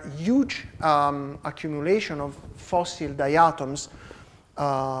 there are huge accumulation of fossil diatoms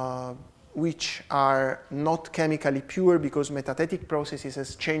which are not chemically pure because metathetic processes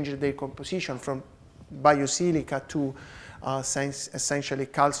has changed their composition from biosilica to essentially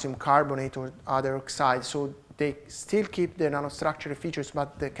calcium carbonate or other oxides. So they still keep their nanostructural features,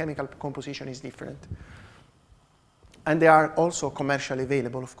 but the chemical composition is different. And they are also commercially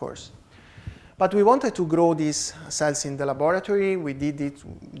available, of course. But we wanted to grow these cells in the laboratory. We did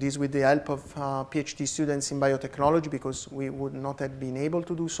this with the help of PhD students in biotechnology because we would not have been able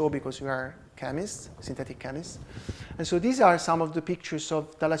to do so because we are chemists, synthetic chemists. And so these are some of the pictures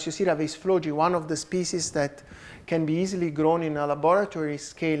of Thalassiosira vaisflogi, one of the species that can be easily grown in a laboratory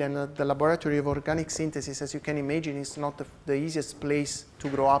scale, and the laboratory of organic synthesis, as you can imagine, is not the easiest place to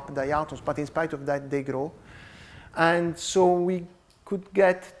grow up diatoms, but in spite of that, they grow. And so we could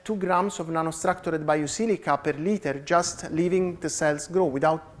get 2 grams of nanostructured biosilica per liter just leaving the cells grow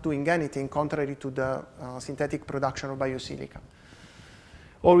without doing anything, contrary to the synthetic production of biosilica.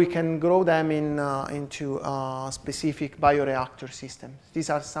 Or we can grow them into specific bioreactor systems. These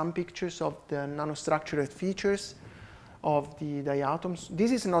are some pictures of the nanostructured features of the diatoms.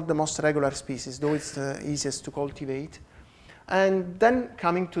 This is not the most regular species, though it's the easiest to cultivate. And then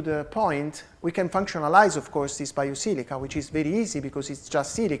coming to the point, we can functionalize, of course, this biosilica, which is very easy because it's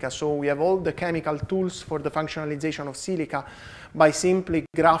just silica. So we have all the chemical tools for the functionalization of silica by simply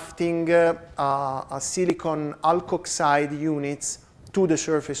grafting a silicon alkoxide units to the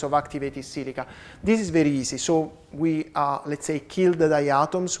surface of activated silica. This is very easy. So we, let's say, kill the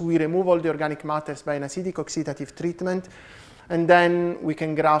diatoms. We remove all the organic matters by an acidic oxidative treatment. And then we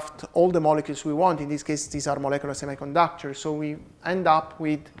can graft all the molecules we want. In this case, these are molecular semiconductors. So we end up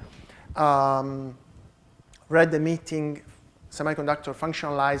with red-emitting semiconductor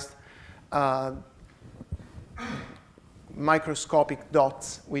functionalized microscopic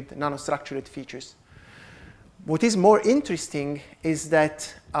dots with nanostructured features. What is more interesting is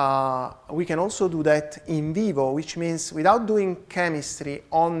that we can also do that in vivo, which means without doing chemistry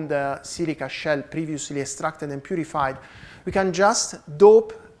on the silica shell previously extracted and purified, We can just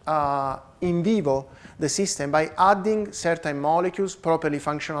dope in vivo the system by adding certain molecules properly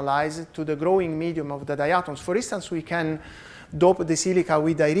functionalized to the growing medium of the diatoms. For instance, we can dope the silica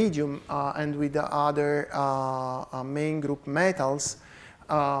with iridium and with the other main group metals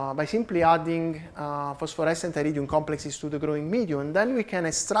by simply adding phosphorescent iridium complexes to the growing medium. And then we can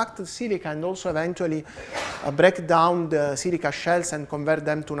extract the silica and also eventually break down the silica shells and convert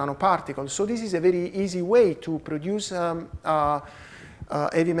them to nanoparticles. So this is a very easy way to produce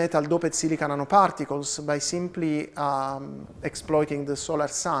heavy metal doped silica nanoparticles by simply exploiting the solar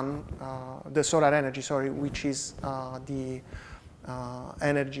energy, which is the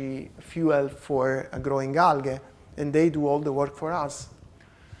energy fuel for growing algae, and they do all the work for us.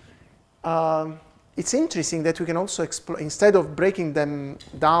 It's interesting that we can also instead of breaking them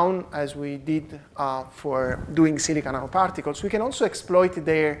down as we did for doing silica nanoparticles, we can also exploit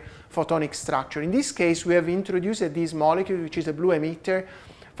their photonic structure. In this case, we have introduced this molecule, which is a blue emitter,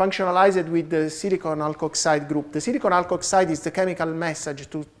 functionalized with the silicon alkoxide group. The silicon alkoxide is the chemical message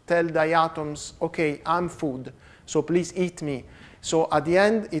to tell the atoms, okay, I'm food, so please eat me. So at the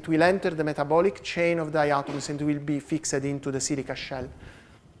end, it will enter the metabolic chain of diatoms and will be fixed into the silica shell.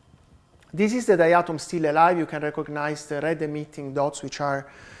 This is the diatom still alive. You can recognize the red emitting dots, which are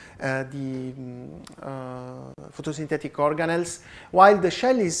the photosynthetic organelles, while the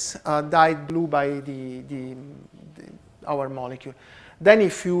shell is dyed blue by our molecule. Then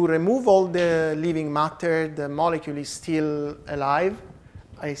if you remove all the living matter, the molecule is still alive,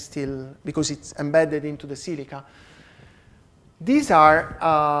 because it's embedded into the silica. These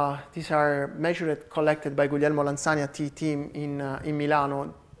are measured, collected by Guglielmo Lanzani at TET in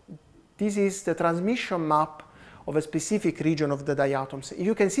Milano. This is the transmission map of a specific region of the diatoms.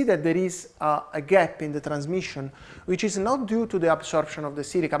 You can see that there is a gap in the transmission, which is not due to the absorption of the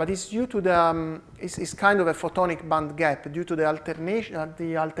silica, but it's due to the, it's kind of a photonic band gap due to the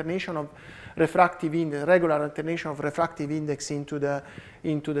alternation of refractive index, regular alternation of refractive index into the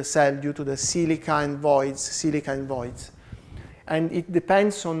cell due to the silica and voids. And it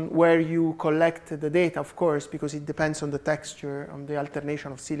depends on where you collect the data, of course, because it depends on the texture, on the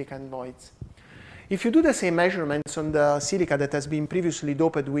alternation of silica and voids. If you do the same measurements on the silica that has been previously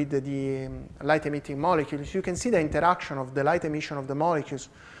doped with the light-emitting molecules, you can see the interaction of the light emission of the molecules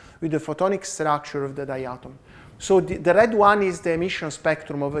with the photonic structure of the diatom. So the red one is the emission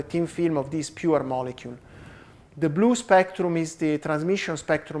spectrum of a thin film of this pure molecule. The blue spectrum is the transmission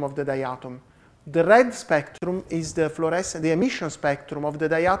spectrum of the diatom. The red spectrum is the emission spectrum of the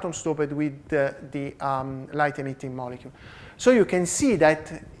diatoms doped with the light-emitting molecule. So you can see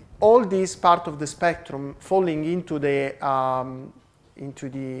that all these part of the spectrum falling into the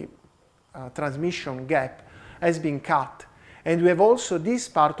transmission gap has been cut. And we have also this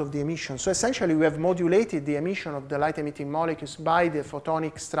part of the emission. So essentially, we have modulated the emission of the light-emitting molecules by the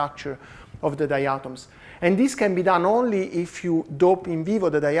photonic structure of the diatoms. And this can be done only if you dope in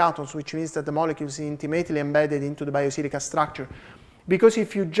vivo the diatoms, which means that the molecule is intimately embedded into the biosilica structure. Because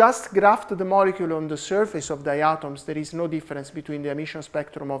if you just graft the molecule on the surface of diatoms, there is no difference between the emission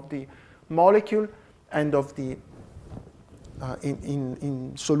spectrum of the molecule and of the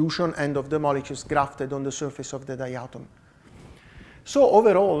in solution and of the molecules grafted on the surface of the diatom. So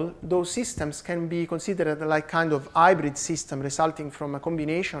overall, those systems can be considered like kind of hybrid system resulting from a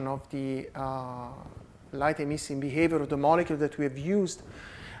combination of the light-emitting behavior of the molecule that we have used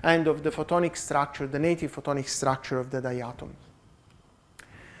and of the photonic structure, the native photonic structure of the diatom.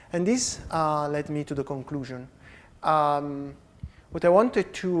 And this led me to the conclusion. What I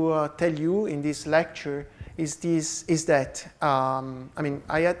wanted to tell you in this lecture is that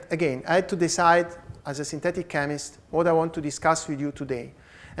I had to decide as a synthetic chemist what I want to discuss with you today.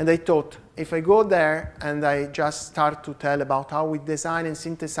 And I thought, if I go there and I just start to tell about how we design and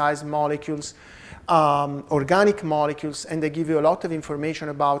synthesize molecules, organic molecules, and I give you a lot of information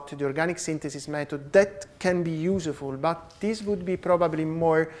about the organic synthesis method, that can be useful, but this would be probably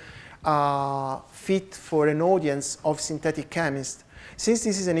more fit for an audience of synthetic chemists. Since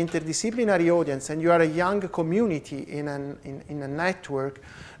this is an interdisciplinary audience and you are a young community in a network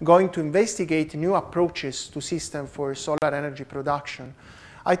going to investigate new approaches to system for solar energy production,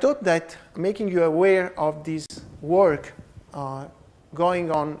 I thought that making you aware of this work going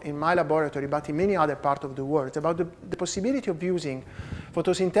on in my laboratory, but in many other parts of the world, about the possibility of using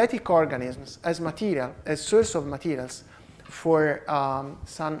photosynthetic organisms as material, as source of materials for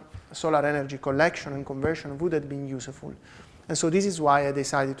solar energy collection and conversion would have been useful. And so this is why I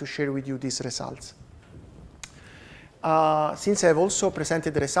decided to share with you these results. Since I have also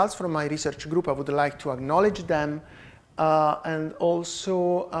presented the results from my research group, I would like to acknowledge them and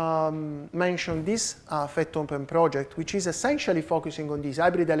also mention this FET Open project, which is essentially focusing on this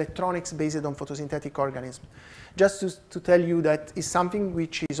hybrid electronics based on photosynthetic organisms. Just to tell you that is something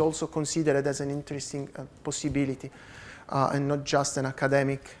which is also considered as an interesting possibility and not just an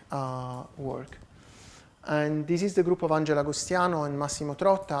academic work. And this is the group of Angela Agostiano and Massimo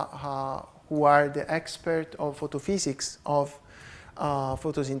Trotta, who are the expert of photophysics of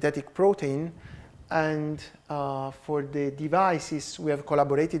photosynthetic protein. And for the devices, we have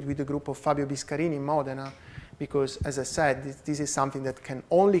collaborated with the group of Fabio Biscarini in Modena, because, as I said, this is something that can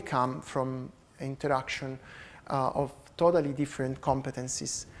only come from interaction of totally different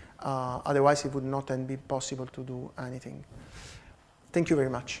competencies. Otherwise, it would not then be possible to do anything. Thank you very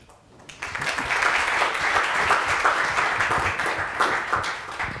much.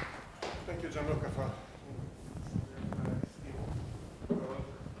 Thank you, Gianluca, for the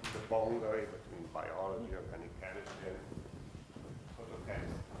boundary between biology, organic chemistry, and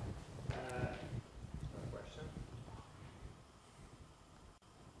photochemistry. Question?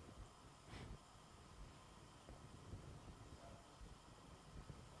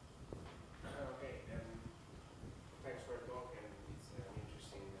 Okay, thanks for the talk, and it's an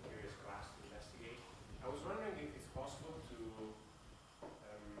interesting and curious class to investigate. I was wondering if it's possible to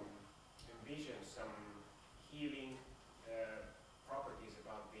envision some healing properties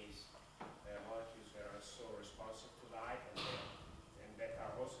about these molecules that are so responsive to light and that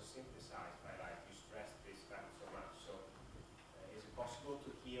are also synthesized by light. You stressed this fact so much. So is it possible to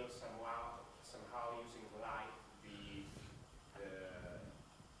heal somehow using light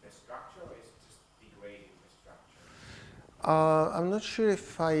the structure, or is it just degrading the structure? I'm not sure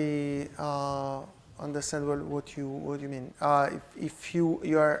if I understand what you mean. If you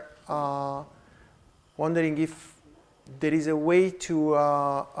are wondering if there is a way to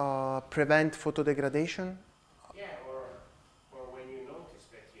prevent photodegradation. Yeah, or when you notice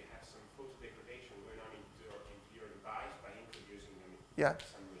that you have some photodegradation going on into your device by introducing them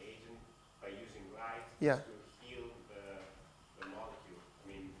some reagent, by using light to heal the molecule. I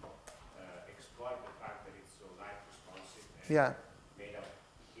mean, exploit the fact that it's so light responsive and made up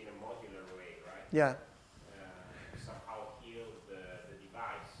in a modular way, right? Yeah. Somehow heal the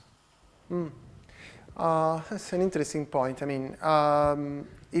device. That's an interesting point. I mean,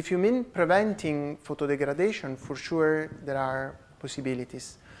 if you mean preventing photodegradation, for sure there are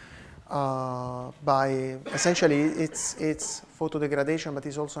possibilities. By essentially, it's photodegradation, but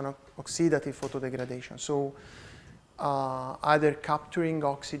it's also an oxidative photodegradation. So either capturing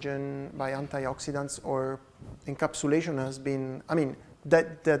oxygen by antioxidants or encapsulation has been. I mean,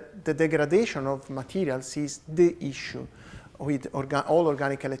 the degradation of materials is the issue with all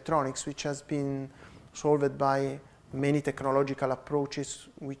organic electronics, which has been solved by many technological approaches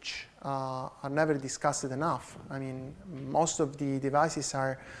which are never discussed enough. I mean, most of the devices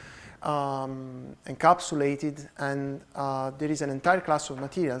are encapsulated, and there is an entire class of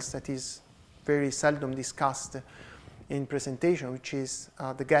materials that is very seldom discussed in presentation, which is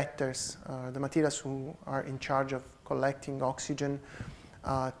the getters, the materials who are in charge of collecting oxygen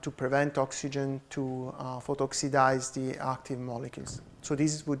to prevent oxygen to photooxidize the active molecules. So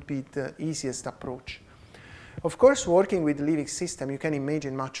this would be the easiest approach. Of course, working with living system, you can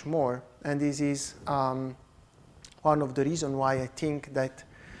imagine much more, and this is one of the reasons why I think that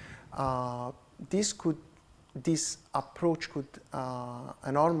this approach could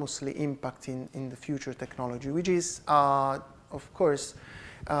enormously impact in the future technology, which is, of course,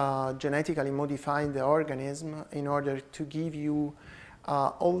 genetically modifying the organism in order to give you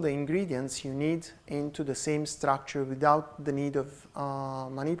all the ingredients you need into the same structure without the need of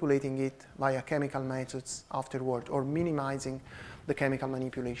manipulating it via chemical methods afterward, or minimizing the chemical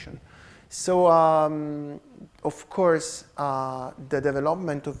manipulation. So, of course, the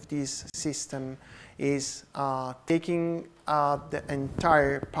development of this system is taking the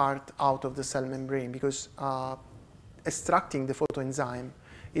entire part out of the cell membrane, because extracting the photoenzyme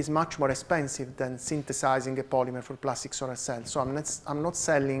is much more expensive than synthesizing a polymer for plastic solar cells. So I'm not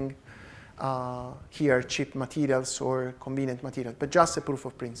selling here cheap materials or convenient materials, but just a proof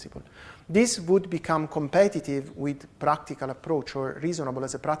of principle. This would become competitive with practical approach, or reasonable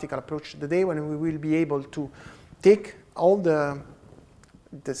as a practical approach, the day when we will be able to take all the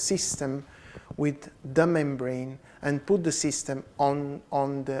system with the membrane and put the system on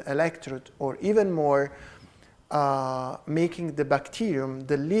the electrode, or even more, making the bacterium,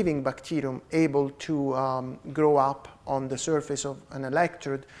 the living bacterium, able to grow up on the surface of an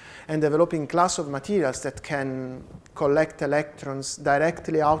electrode, and developing class of materials that can collect electrons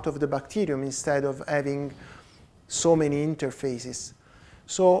directly out of the bacterium instead of having so many interfaces.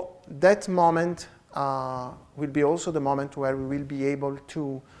 So that moment will be also the moment where we will be able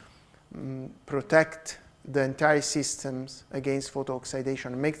to protect the entire systems against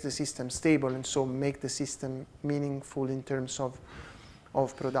photooxidation, make the system stable, and so make the system meaningful in terms of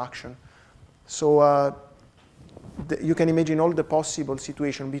production. So you can imagine all the possible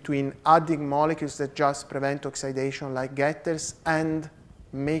situations between adding molecules that just prevent oxidation, like getters, and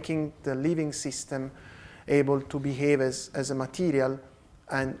making the living system able to behave as a material,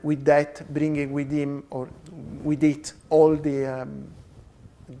 and with that bringing with him or with it all the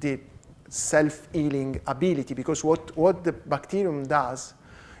self-healing ability, because what the bacterium does,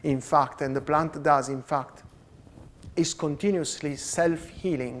 in fact, and the plant does, in fact, is continuously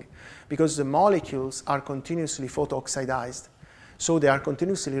self-healing, because the molecules are continuously photooxidized. So they are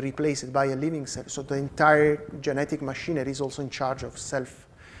continuously replaced by a living cell. So the entire genetic machinery is also in charge of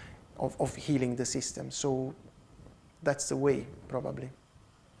of healing the system. So that's the way, probably.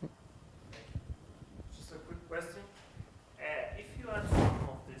 Just a quick question. If you add some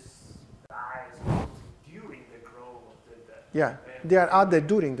of these dyes during the growth of the yeah, they are added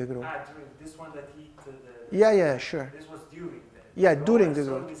during the growth. During this one that hit the yeah, sure. This was during the yeah, growth, during the so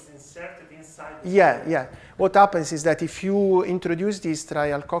growth. it's inserted inside the Yeah. What happens is that if you introduce this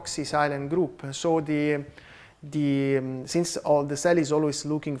trialkoxysilane group, so since the cell is always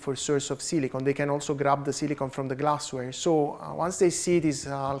looking for source of silicon, they can also grab the silicon from the glassware. So once they see this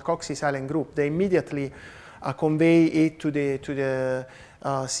alkoxysilane group, they immediately convey it to the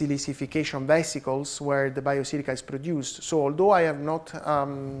silicification vesicles where the biosilica is produced. So although I have not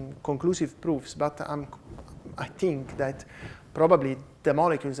conclusive proofs, but I think that probably the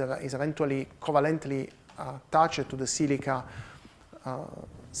molecule is eventually covalently attached to the silica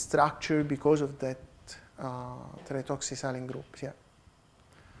structure because of that tritoxysilane groups, yeah.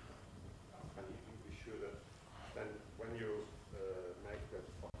 And you think we should, then when you make that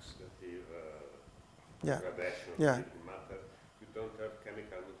oxidative gradation of living matter, you don't have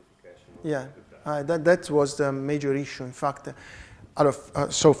chemical modification. That was the major issue, in fact.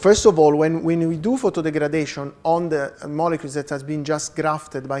 So first of all, when we do photodegradation on the molecules that has been just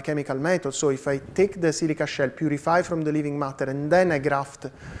grafted by chemical methods, so if I take the silica shell, purify from the living matter, and then I graft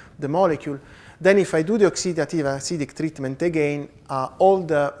the molecule, then if I do the oxidative acidic treatment again, all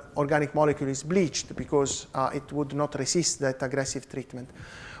the organic molecule is bleached because it would not resist that aggressive treatment.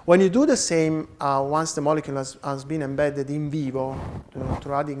 When you do the same, once the molecule has been embedded in vivo,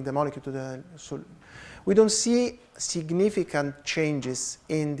 through adding the molecule to the we don't see significant changes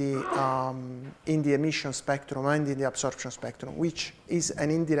in the emission spectrum and in the absorption spectrum, which is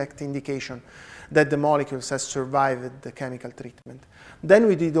an indirect indication that the molecules have survived the chemical treatment. Then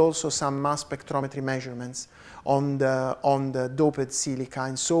we did also some mass spectrometry measurements on the doped silica,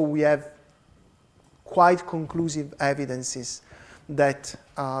 and so we have quite conclusive evidences that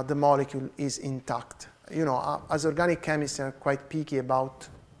the molecule is intact. You know, as organic chemists are quite picky about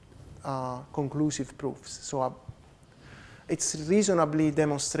conclusive proofs. So it's reasonably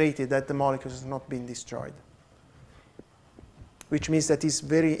demonstrated that the molecule has not been destroyed, which means that it's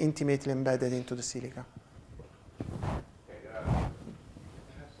very intimately embedded into the silica.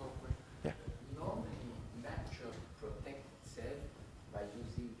 Yeah. Normally, nature protects itself by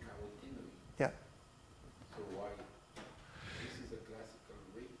using carotenoid. Yeah. So why? This is a classical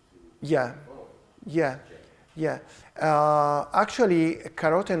way to Yeah. avoid. Yeah. Actually,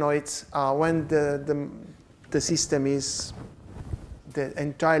 carotenoids, when the system is the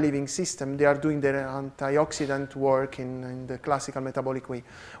entire living system, they are doing their antioxidant work in the classical metabolic way.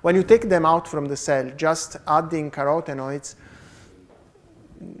 When you take them out from the cell, just adding carotenoids,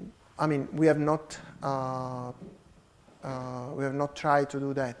 I mean, we have not tried to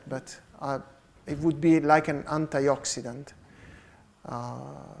do that, but it would be like an antioxidant.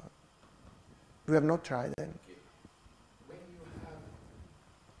 We have not tried it. Okay. When you have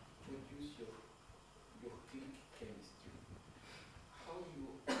produced your click chemistry, how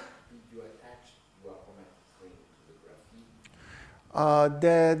did you attach your aromatic ring to the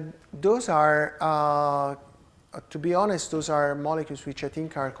graphene? Those are, to be honest, those are molecules which I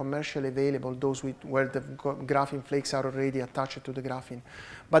think are commercially available, those where the graphene flakes are already attached to the graphene.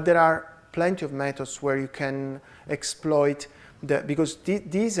 But there are plenty of methods where you can exploit because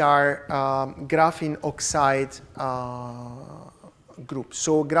these are graphene oxide groups.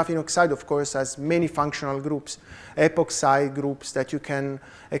 So graphene oxide, of course, has many functional groups, epoxide groups that you can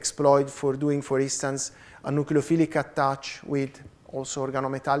exploit for doing, for instance, a nucleophilic attach with also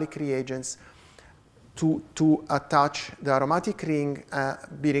organometallic reagents to attach the aromatic ring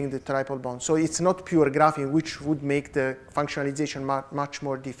bearing the triple bond. So it's not pure graphene, which would make the functionalization much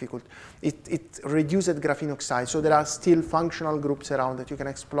more difficult. It reduces graphene oxide, so there are still functional groups around that you can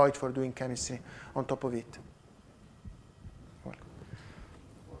exploit for doing chemistry on top of it. Okay.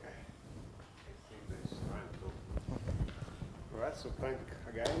 I think that's time to. All right, so thank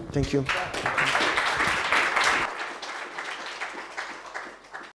again. Thank you.